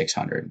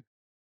 $5,600.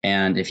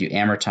 And if you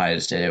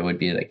amortized it, it would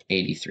be like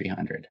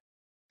 $8,300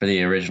 for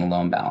the original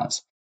loan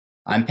balance.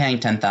 I'm paying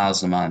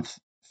 $10,000 a month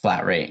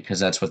flat rate because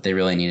that's what they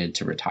really needed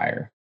to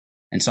retire.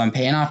 And so I'm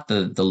paying off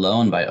the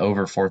loan by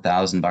over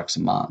 $4,000 a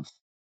month,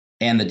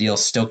 and the deal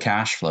still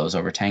cash flows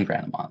over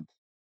 $10,000 a month.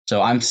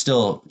 So I'm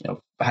still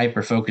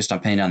hyper focused on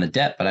paying down the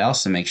debt, but I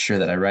also make sure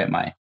that I write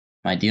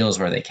my deals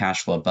where they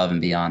cash flow above and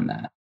beyond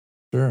that.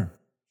 Sure.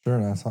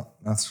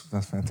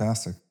 That's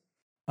fantastic.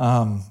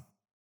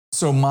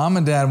 So mom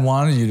and dad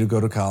wanted you to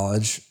go to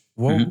college.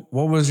 What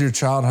was your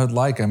childhood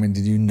like? I mean,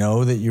 did you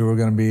know that you were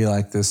going to be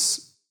like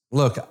this?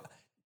 Look,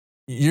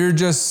 you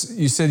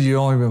said you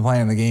only been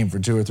playing the game for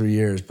 2 or 3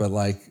 years, but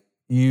like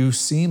you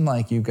seem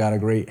like you've got a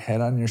great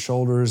head on your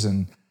shoulders,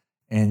 and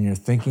you're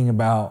thinking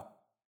about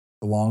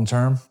the long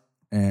term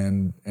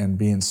and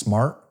being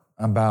smart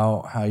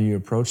about how you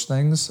approach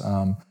things,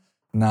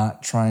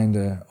 not trying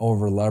to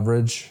over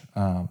leverage.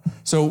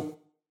 So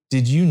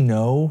did you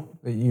know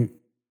that you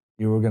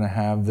were going to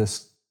have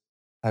this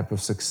type of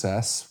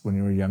success when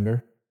you were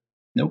younger?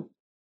 Nope.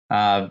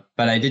 But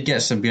I did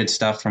get some good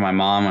stuff from my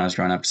mom when I was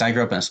growing up, because I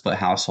grew up in a split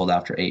household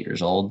after 8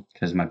 years old,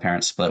 because my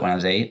parents split when I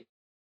was 8.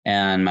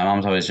 And my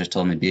mom's always just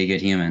told me, be a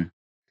good human.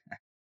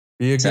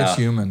 Be a good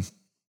human.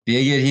 Be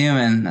a good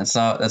human.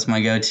 That's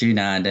my go-to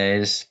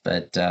nowadays.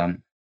 But a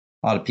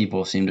lot of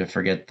people seem to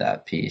forget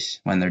that piece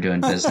when they're doing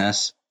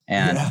business.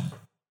 And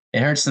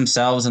it hurts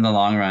themselves in the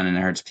long run, and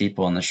it hurts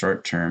people in the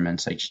short term. And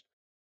it's like,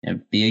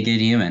 be a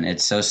good human.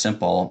 It's so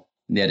simple,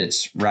 yet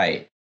it's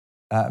right.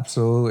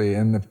 Absolutely.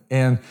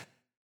 And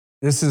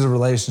this is a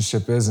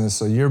relationship business.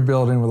 So you're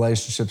building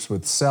relationships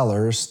with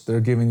sellers.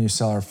 They're giving you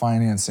seller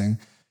financing.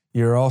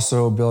 You're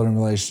also building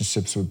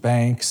relationships with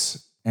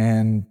banks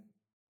and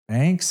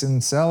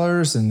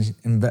sellers. And,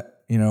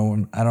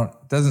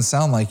 it doesn't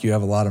sound like you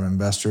have a lot of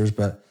investors,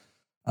 but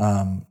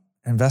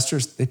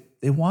investors,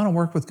 they want to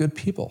work with good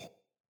people.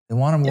 They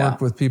want to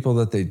work with people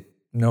that they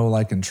know,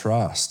 like, and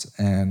trust.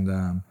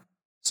 And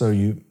so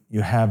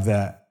you have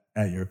that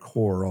at your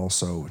core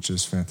also, which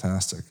is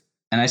fantastic.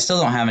 And I still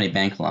don't have any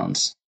bank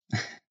loans.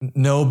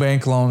 No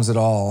bank loans at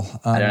all.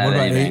 I don't have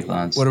any bank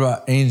loans. What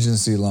about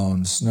agency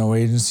loans? No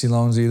agency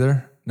loans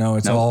either? No,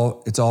 it's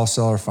all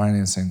seller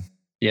financing.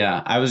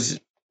 Yeah, I was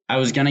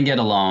going to get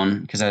a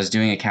loan because I was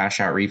doing a cash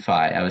out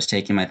refi. I was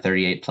taking my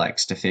 38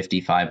 Plex to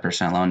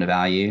 55% loan to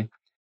value.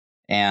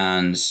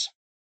 And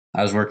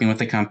I was working with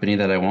a company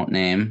that I won't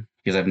name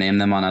because I've named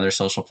them on other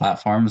social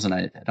platforms and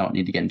I don't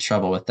need to get in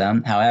trouble with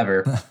them.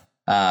 However,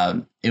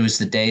 it was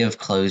the day of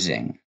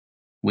closing.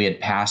 We had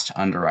passed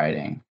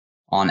underwriting.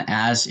 On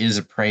as-is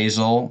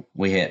appraisal,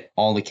 we hit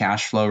all the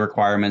cash flow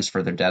requirements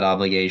for their debt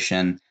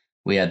obligation.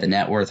 We had the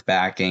net worth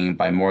backing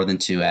by more than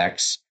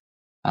 2x.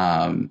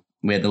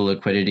 We had the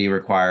liquidity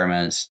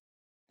requirements.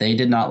 They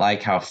did not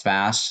like how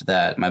fast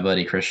that my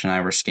buddy Christian and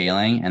I were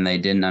scaling, and they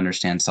didn't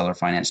understand seller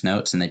finance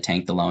notes, and they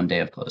tanked the loan day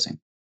of closing.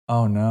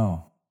 Oh,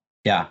 no.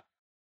 Yeah.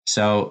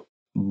 So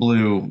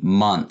blew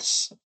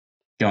months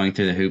going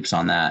through the hoops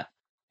on that.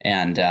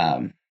 And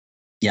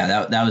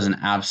that was an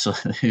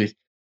absolute...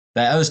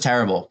 That was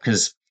terrible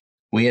because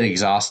we had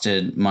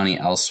exhausted money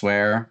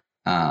elsewhere.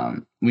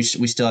 We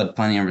still had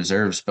plenty of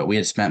reserves, but we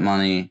had spent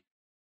money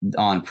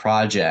on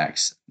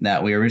projects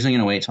that we were originally going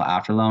to wait till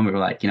after loan. We were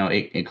like,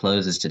 it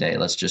closes today.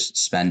 Let's just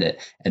spend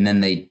it. And then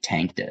they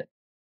tanked it.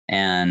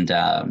 And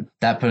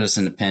that put us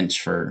in a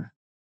pinch for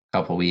a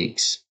couple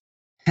weeks.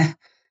 And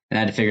I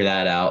had to figure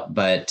that out.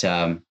 But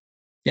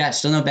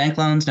still no bank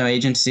loans, no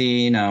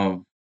agency,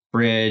 no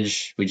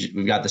bridge.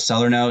 We've got the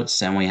seller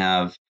notes, and we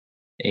have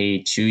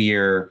a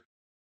 2-year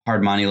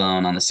hard money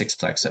loan on the 6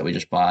 Plex that we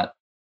just bought.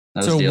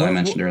 That was the deal I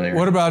mentioned earlier.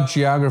 What about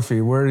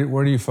geography? Where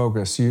do you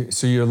focus?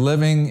 So you're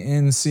living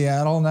in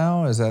Seattle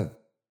now? Is that?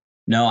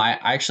 No, I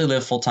actually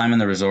live full time in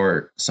the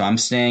resort. So I'm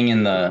staying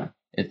in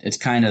it's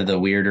kind of the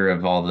weirder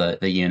of all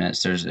the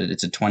units.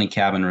 It's a 20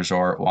 cabin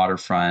resort,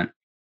 waterfront.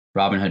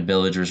 Robin Hood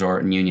Village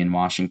Resort in Union,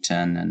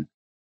 Washington. And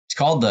it's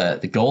called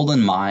the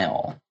Golden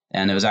Mile.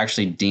 And it was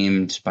actually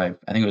deemed by,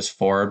 I think it was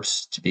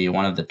Forbes, to be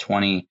one of the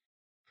 20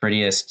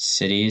 prettiest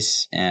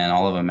cities in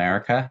all of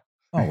America.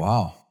 Oh,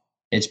 wow.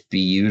 It's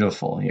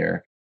beautiful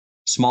here.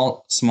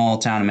 Small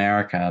town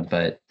America,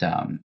 but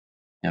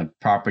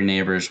property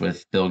neighbors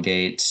with Bill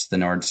Gates, the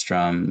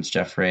Nordstroms,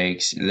 Jeff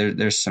Rakes.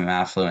 There's some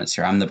affluence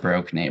here. I'm the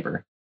broke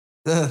neighbor.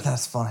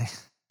 That's funny.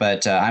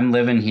 But I'm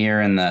living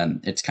here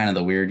it's kind of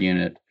the weird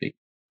unit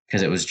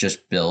because it was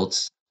just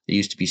built. It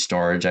used to be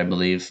storage, I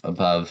believe,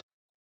 above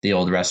the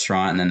old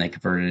restaurant, and then they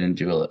converted it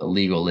into a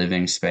legal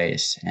living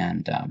space.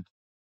 And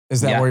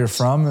is that where you're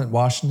from,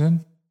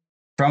 Washington?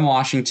 From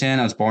Washington.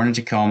 I was born in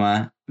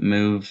Tacoma,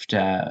 moved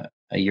a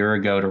year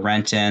ago to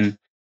Renton,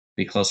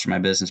 be close to my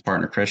business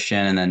partner,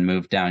 Christian, and then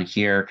moved down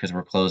here because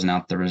we're closing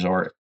out the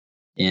resort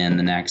in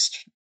the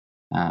next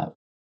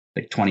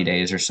 20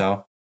 days or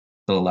so.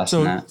 A little less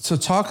than that. So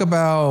talk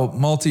about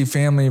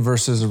multifamily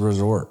versus a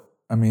resort.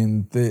 I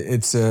mean,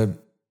 it's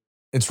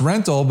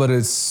rental, but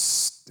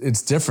it's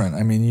different.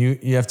 I mean,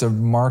 you have to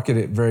market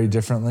it very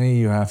differently.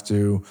 You have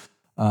to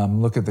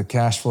look at the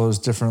cash flows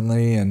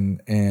differently,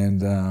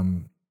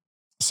 and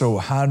so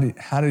how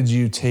did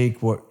you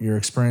take what your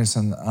experience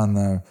on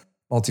the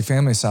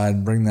multifamily side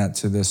and bring that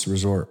to this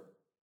resort?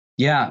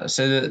 Yeah,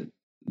 so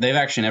they've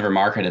actually never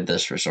marketed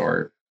this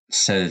resort,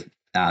 so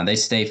they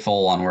stay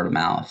full on word of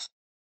mouth.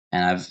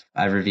 And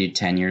I've reviewed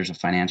 10 years of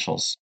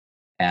financials,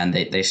 and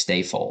they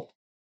stay full,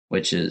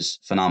 which is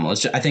phenomenal.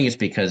 I think it's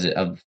because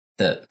of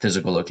the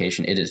physical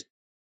location. It is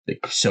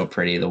so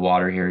pretty. The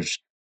water here is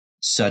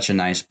such a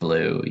nice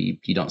blue.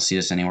 You don't see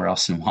this anywhere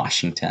else in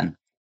Washington.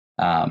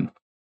 But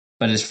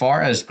as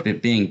far as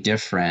it being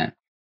different,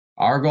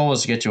 our goal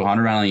was to get to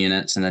 100 rental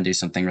units and then do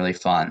something really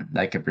fun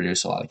that could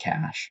produce a lot of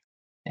cash.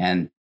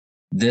 And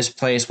this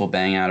place will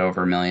bang out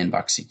over $1 million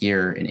a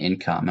year in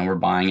income, and we're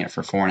buying it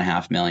for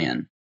 $4.5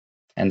 million.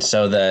 And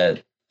so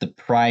the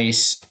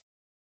price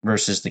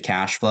versus the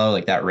cash flow,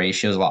 like that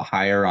ratio is a lot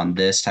higher on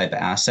this type of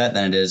asset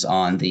than it is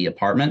on the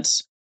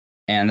apartments.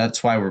 And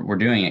that's why we're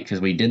doing it,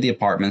 because we did the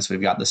apartments.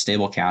 We've got the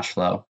stable cash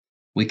flow.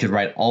 We could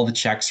write all the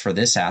checks for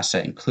this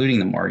asset, including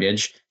the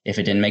mortgage, if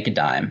it didn't make a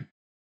dime.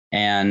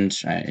 And,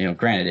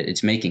 granted,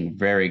 it's making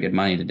very good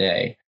money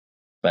today,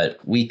 but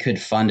we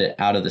could fund it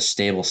out of the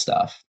stable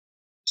stuff.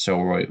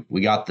 So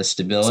we got the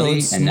stability,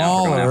 it's and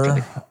now we're going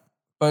after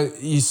but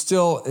it's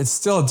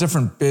still a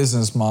different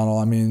business model.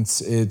 I mean,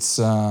 it's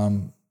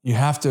you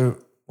have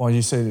to. Well,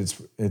 you say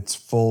it's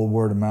full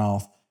word of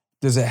mouth.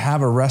 Does it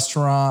have a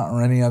restaurant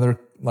or any other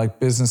like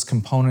business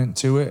component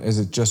to it? Is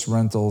it just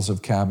rentals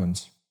of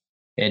cabins?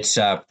 It's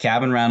a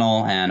cabin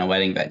rental and a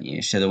wedding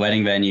venue. So the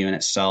wedding venue in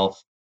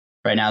itself,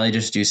 right now they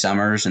just do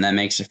summers, and that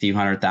makes a few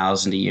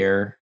 $100,000 a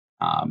year.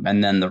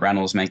 And then the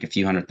rentals make a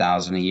few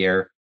 $100,000 a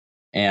year.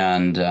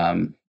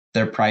 And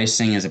their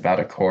pricing is about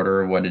a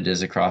quarter of what it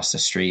is across the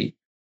street.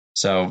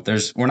 So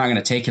we're not going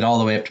to take it all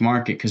the way up to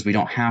market because we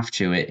don't have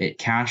to. It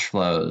cash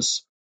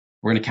flows.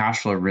 We're going to cash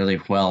flow really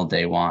well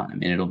day one. I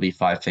mean, it'll be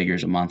 5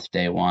 figures a month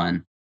day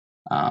one,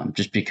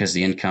 just because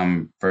the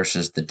income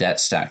versus the debt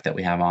stack that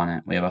we have on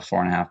it. We have a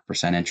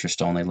 4.5%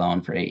 interest only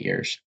loan for 8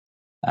 years.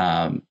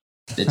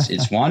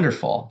 It's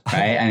wonderful,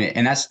 right? I mean,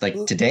 and that's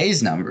like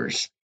today's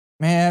numbers.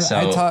 Man,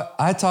 so,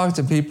 I talk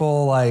to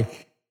people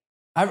like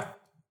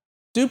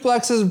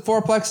duplexes and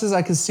fourplexes.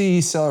 I can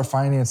see seller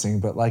financing,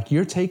 but like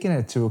you're taking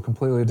it to a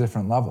completely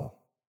different level.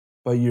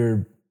 But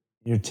you're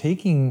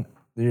taking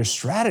your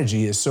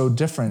strategy is so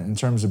different in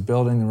terms of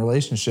building the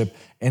relationship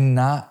and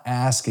not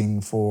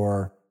asking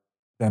for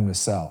them to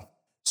sell.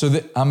 So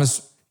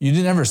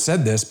you never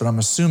said this, but I'm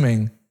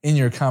assuming in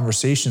your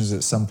conversations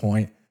at some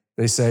point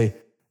they say,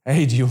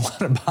 "Hey, do you want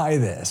to buy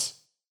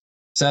this?"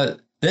 So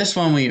this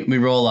one we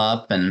roll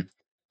up, and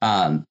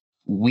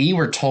we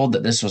were told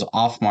that this was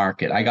off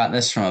market. I got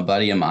this from a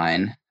buddy of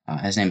mine.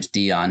 His name's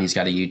Dion. He's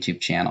got a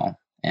YouTube channel,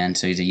 and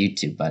so he's a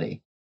YouTube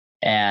buddy.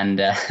 And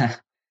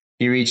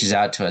he reaches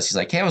out to us. He's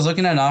like, "Hey, I was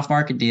looking at an off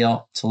market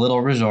deal. It's a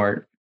little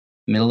resort,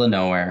 middle of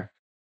nowhere,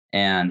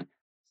 and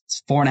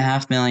it's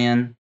 $4.5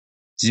 million,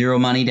 0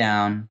 money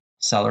down,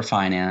 seller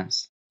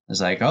finance." I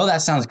was like, "Oh,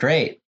 that sounds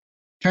great."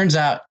 Turns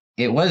out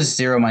it was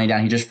 0 money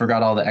down. He just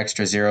forgot all the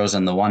extra zeros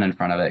and the one in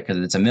front of it because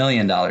it's $1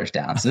 million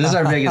down. So this is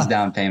our biggest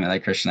down payment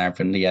that Christian and I are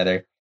putting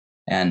together.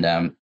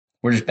 And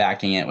we're just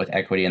backing it with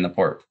equity in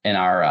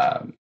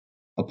our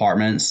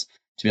apartments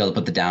to be able to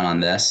put the down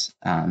on this.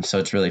 So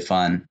it's really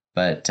fun.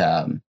 But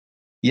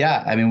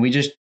yeah, I mean,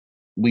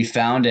 we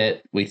found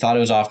it. We thought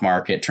it was off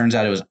market. Turns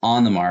out it was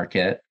on the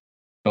market,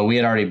 but we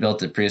had already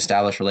built a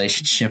pre-established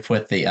relationship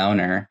with the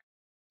owner.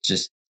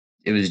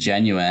 It was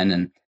genuine.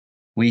 And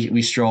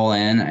we stroll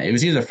in. It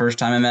was either the first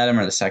time I met him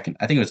or the second.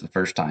 I think it was the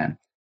first time.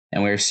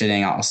 And we were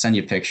sitting. I'll send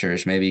you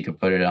pictures. Maybe you could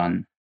put it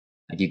on.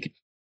 Like you could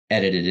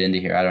edit it into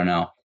here. I don't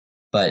know.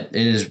 But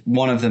it is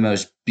one of the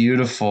most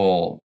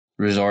beautiful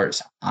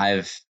resorts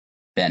I've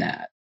been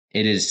at.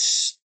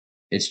 It's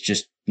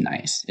just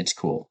nice. It's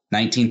cool.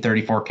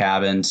 1934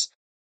 cabins.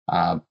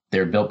 They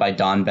were built by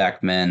Don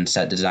Beckman,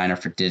 set designer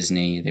for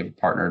Disney. They were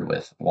partnered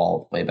with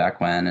Walt way back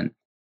when, and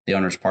the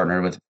owners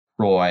partnered with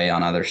Roy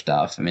on other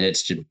stuff. I mean,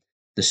 it's just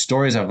the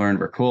stories I've learned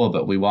were cool,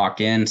 but we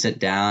walk in, sit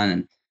down,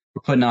 and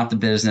we're putting off the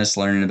business,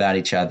 learning about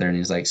each other. And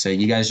he's like, so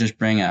you guys just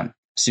bring a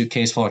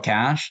suitcase full of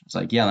cash? It's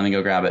like, yeah, let me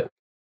go grab it.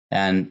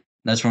 And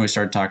that's when we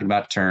started talking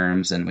about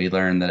terms, and we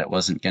learned that it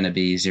wasn't going to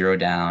be 0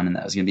 down and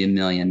that was going to be $1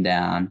 million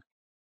down.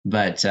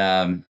 But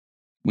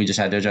we just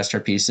had to adjust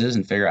our pieces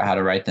and figure out how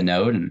to write the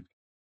note. And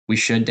we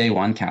should day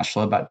one cash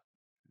flow about a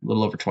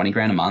little over 20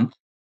 grand a month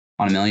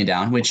on $1 million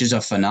down, which is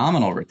a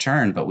phenomenal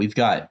return. But we've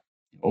got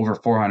over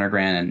 400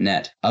 grand in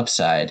net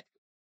upside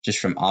just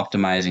from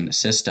optimizing the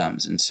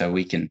systems. And so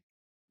we can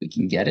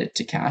get it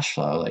to cash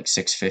flow like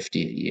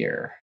 650 a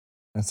year.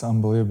 That's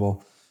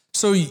unbelievable.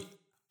 So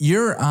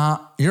you're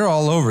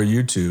all over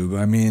YouTube.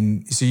 I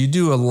mean, so you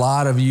do a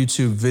lot of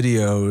YouTube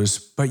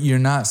videos, but you're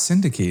not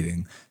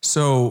syndicating.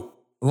 So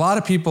a lot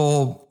of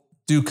people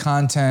do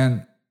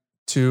content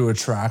to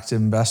attract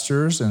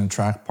investors and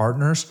attract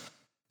partners.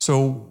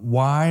 So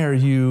why are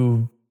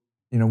you,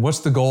 what's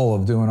the goal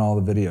of doing all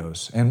the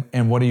videos,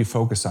 and what do you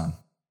focus on?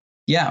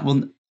 Yeah,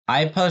 well,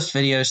 I post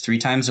videos 3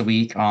 times a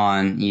week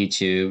on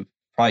YouTube,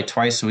 probably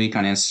twice a week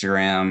on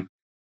Instagram.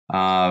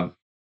 I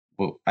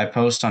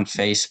post on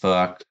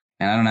Facebook,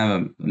 and I don't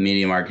have a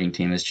media marketing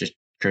team. It's just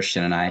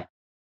Christian and I.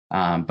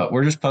 But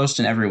we're just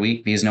posting every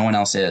week because no one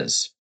else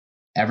is.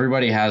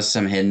 Everybody has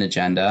some hidden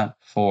agenda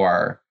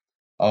for,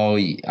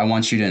 I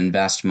want you to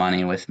invest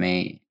money with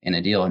me in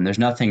a deal. And there's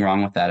nothing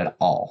wrong with that at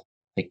all.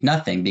 Like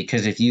nothing,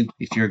 because if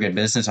you're a good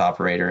business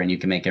operator and you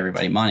can make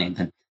everybody money,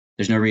 then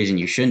there's no reason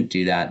you shouldn't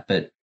do that.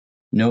 But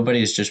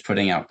nobody's just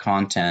putting out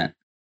content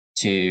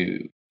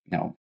to,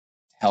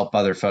 help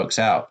other folks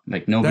out.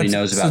 Like nobody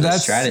knows about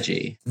this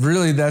strategy.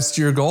 Really, that's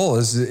your goal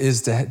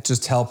is to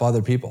just help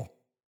other people.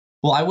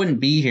 Well, I wouldn't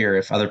be here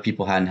if other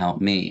people hadn't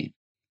helped me.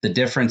 The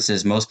difference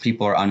is most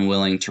people are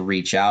unwilling to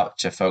reach out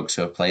to folks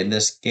who have played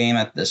this game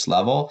at this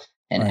level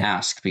and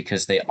ask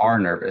because they are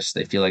nervous.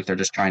 They feel like they're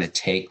just trying to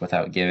take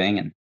without giving,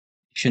 and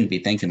you shouldn't be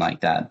thinking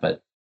like that,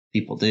 but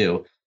people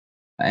do.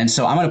 And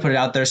so I'm going to put it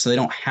out there so they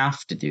don't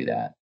have to do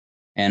that.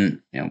 And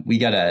we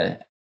got a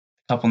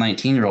couple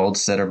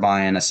 19-year-olds that are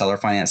buying a seller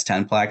finance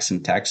 10-plex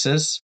in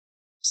Texas,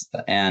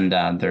 and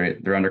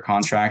they're under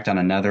contract on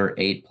another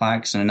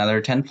 8-plex and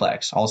another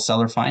 10-plex, all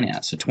seller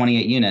finance. So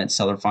 28 units,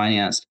 seller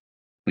finance.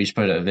 We just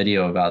put a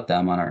video about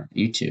them on our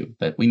YouTube,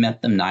 but we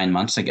met them 9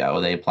 months ago.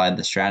 They applied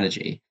the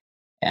strategy,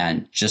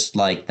 and just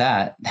like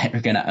that, they're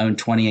going to own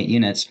 28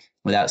 units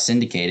without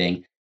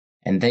syndicating,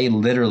 and they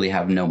literally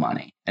have no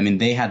money. I mean,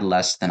 they had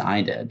less than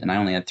I did, and I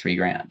only had $3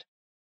 grand.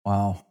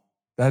 Wow.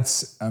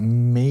 That's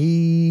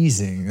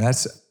amazing. I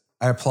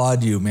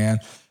applaud you,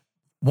 man.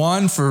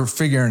 1, for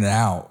figuring it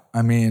out.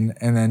 I mean,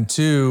 and then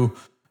 2,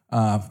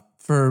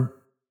 for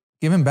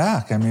giving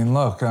back. I mean,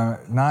 look,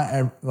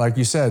 like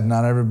you said,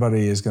 not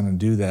everybody is going to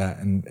do that.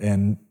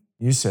 And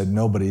you said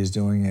nobody is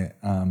doing it.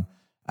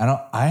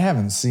 I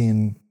haven't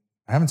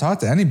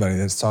talked to anybody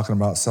that's talking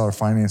about seller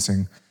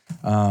financing,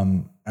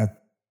 at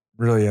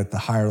the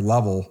higher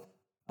level.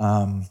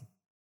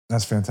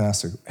 That's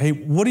fantastic. Hey,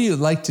 what do you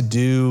like to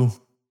do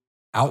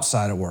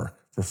outside of work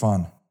for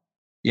fun?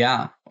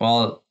 Yeah.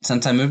 Well,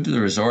 since I moved to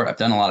the resort, I've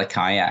done a lot of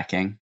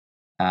kayaking.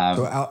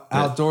 So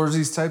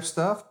outdoorsy type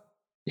stuff?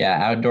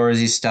 Yeah,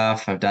 outdoorsy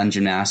stuff. I've done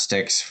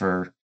gymnastics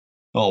for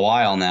a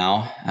while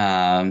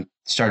now.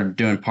 Started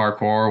doing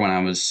parkour when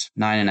I was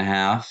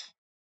 9.5.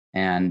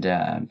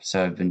 And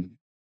so I've been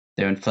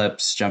doing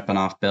flips, jumping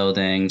off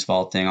buildings,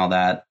 vaulting, all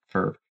that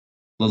for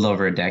a little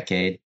over a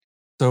decade.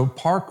 So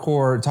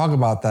parkour, talk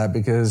about that,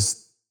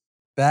 because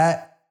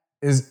that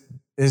is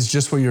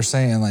just what you're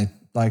saying,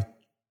 like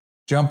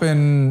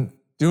jumping,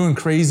 doing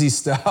crazy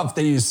stuff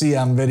that you see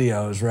on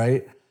videos,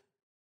 right?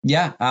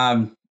 Yeah,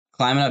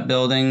 climbing up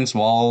buildings,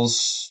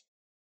 walls,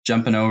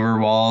 jumping over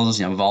walls,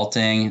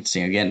 vaulting. It's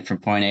getting from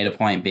point A to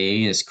point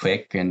B as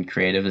quick and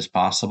creative as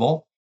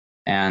possible.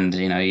 And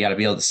you got to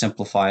be able to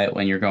simplify it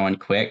when you're going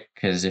quick,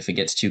 because if it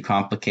gets too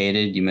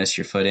complicated, you miss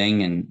your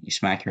footing and you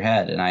smack your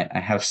head. And I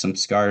have some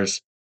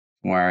scars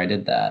where I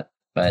did that,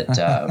 but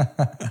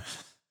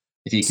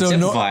if you can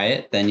simplify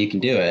it, then you can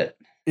do it.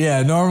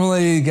 Yeah,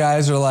 normally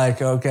guys are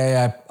like,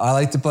 okay, I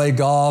like to play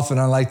golf and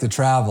I like to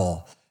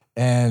travel.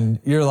 And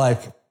you're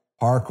like,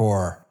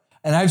 parkour.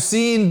 And I've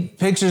seen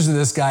pictures of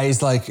this guy.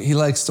 He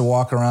likes to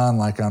walk around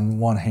like on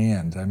one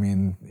hand. I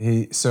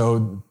mean,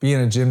 so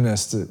being a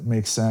gymnast, it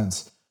makes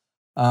sense.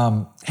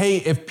 Hey,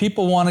 if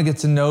people want to get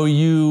to know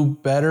you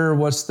better,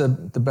 what's the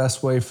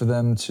best way for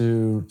them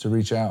to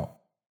reach out?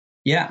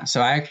 Yeah, so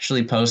I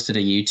actually posted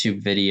a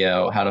YouTube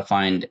video, how to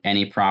find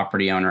any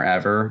property owner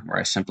ever, where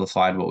I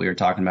simplified what we were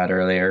talking about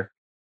earlier.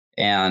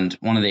 And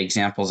one of the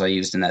examples I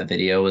used in that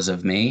video was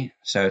of me.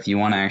 So if you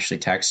want to actually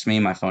text me,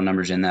 my phone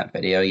number's in that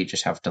video. You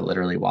just have to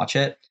literally watch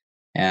it.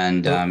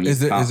 And is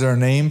there a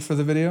name for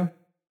the video?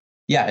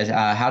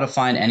 Yeah, how to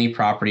find any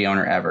property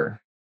owner ever.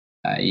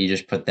 You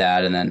just put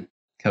that and then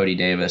Cody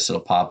Davis,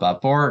 it'll pop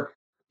up. Or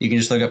you can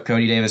just look up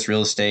Cody Davis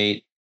Real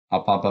Estate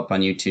I'll pop up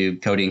on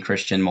YouTube. Cody and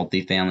Christian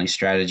Multifamily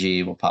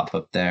Strategy will pop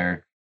up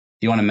there.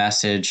 If you want a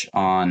message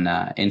on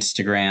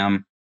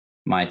Instagram,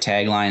 my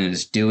tagline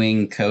is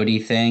doing Cody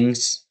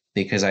things,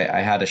 because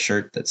I had a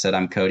shirt that said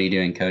I'm Cody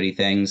doing Cody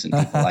things, and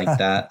people like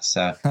that.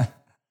 So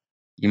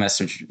you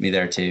message me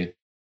there too.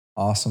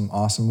 Awesome.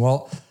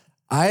 Well,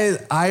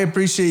 I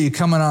appreciate you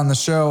coming on the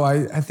show.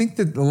 I think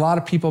that a lot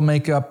of people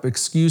make up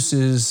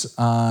excuses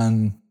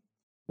on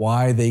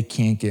why they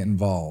can't get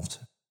involved.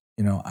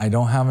 I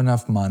don't have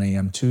enough money.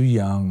 I'm too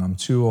young. I'm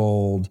too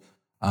old.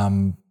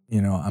 I'm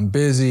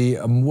busy.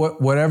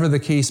 Whatever the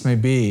case may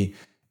be.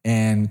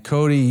 And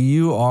Cody,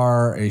 you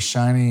are a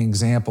shining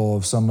example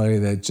of somebody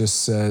that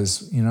just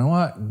says, you know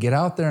what, get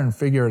out there and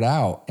figure it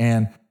out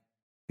and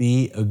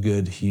be a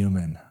good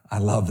human. I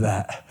love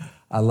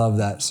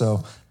that.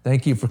 So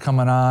thank you for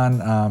coming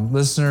on.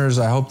 Listeners,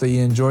 I hope that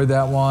you enjoyed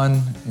that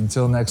one.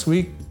 Until next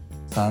week,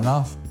 signing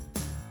off.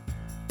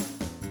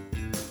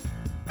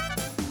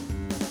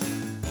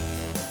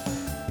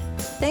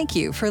 Thank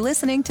you for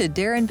listening to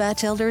Darren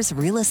Batchelder's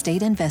Real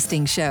Estate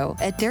Investing Show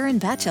at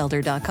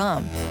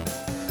darrenbatchelder.com.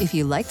 If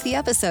you liked the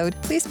episode,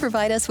 please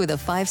provide us with a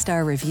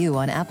 5-star review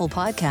on Apple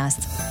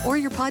Podcasts or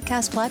your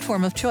podcast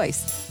platform of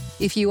choice.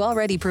 If you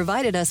already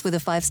provided us with a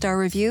 5-star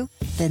review,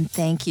 then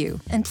thank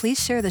you, and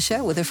please share the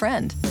show with a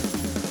friend.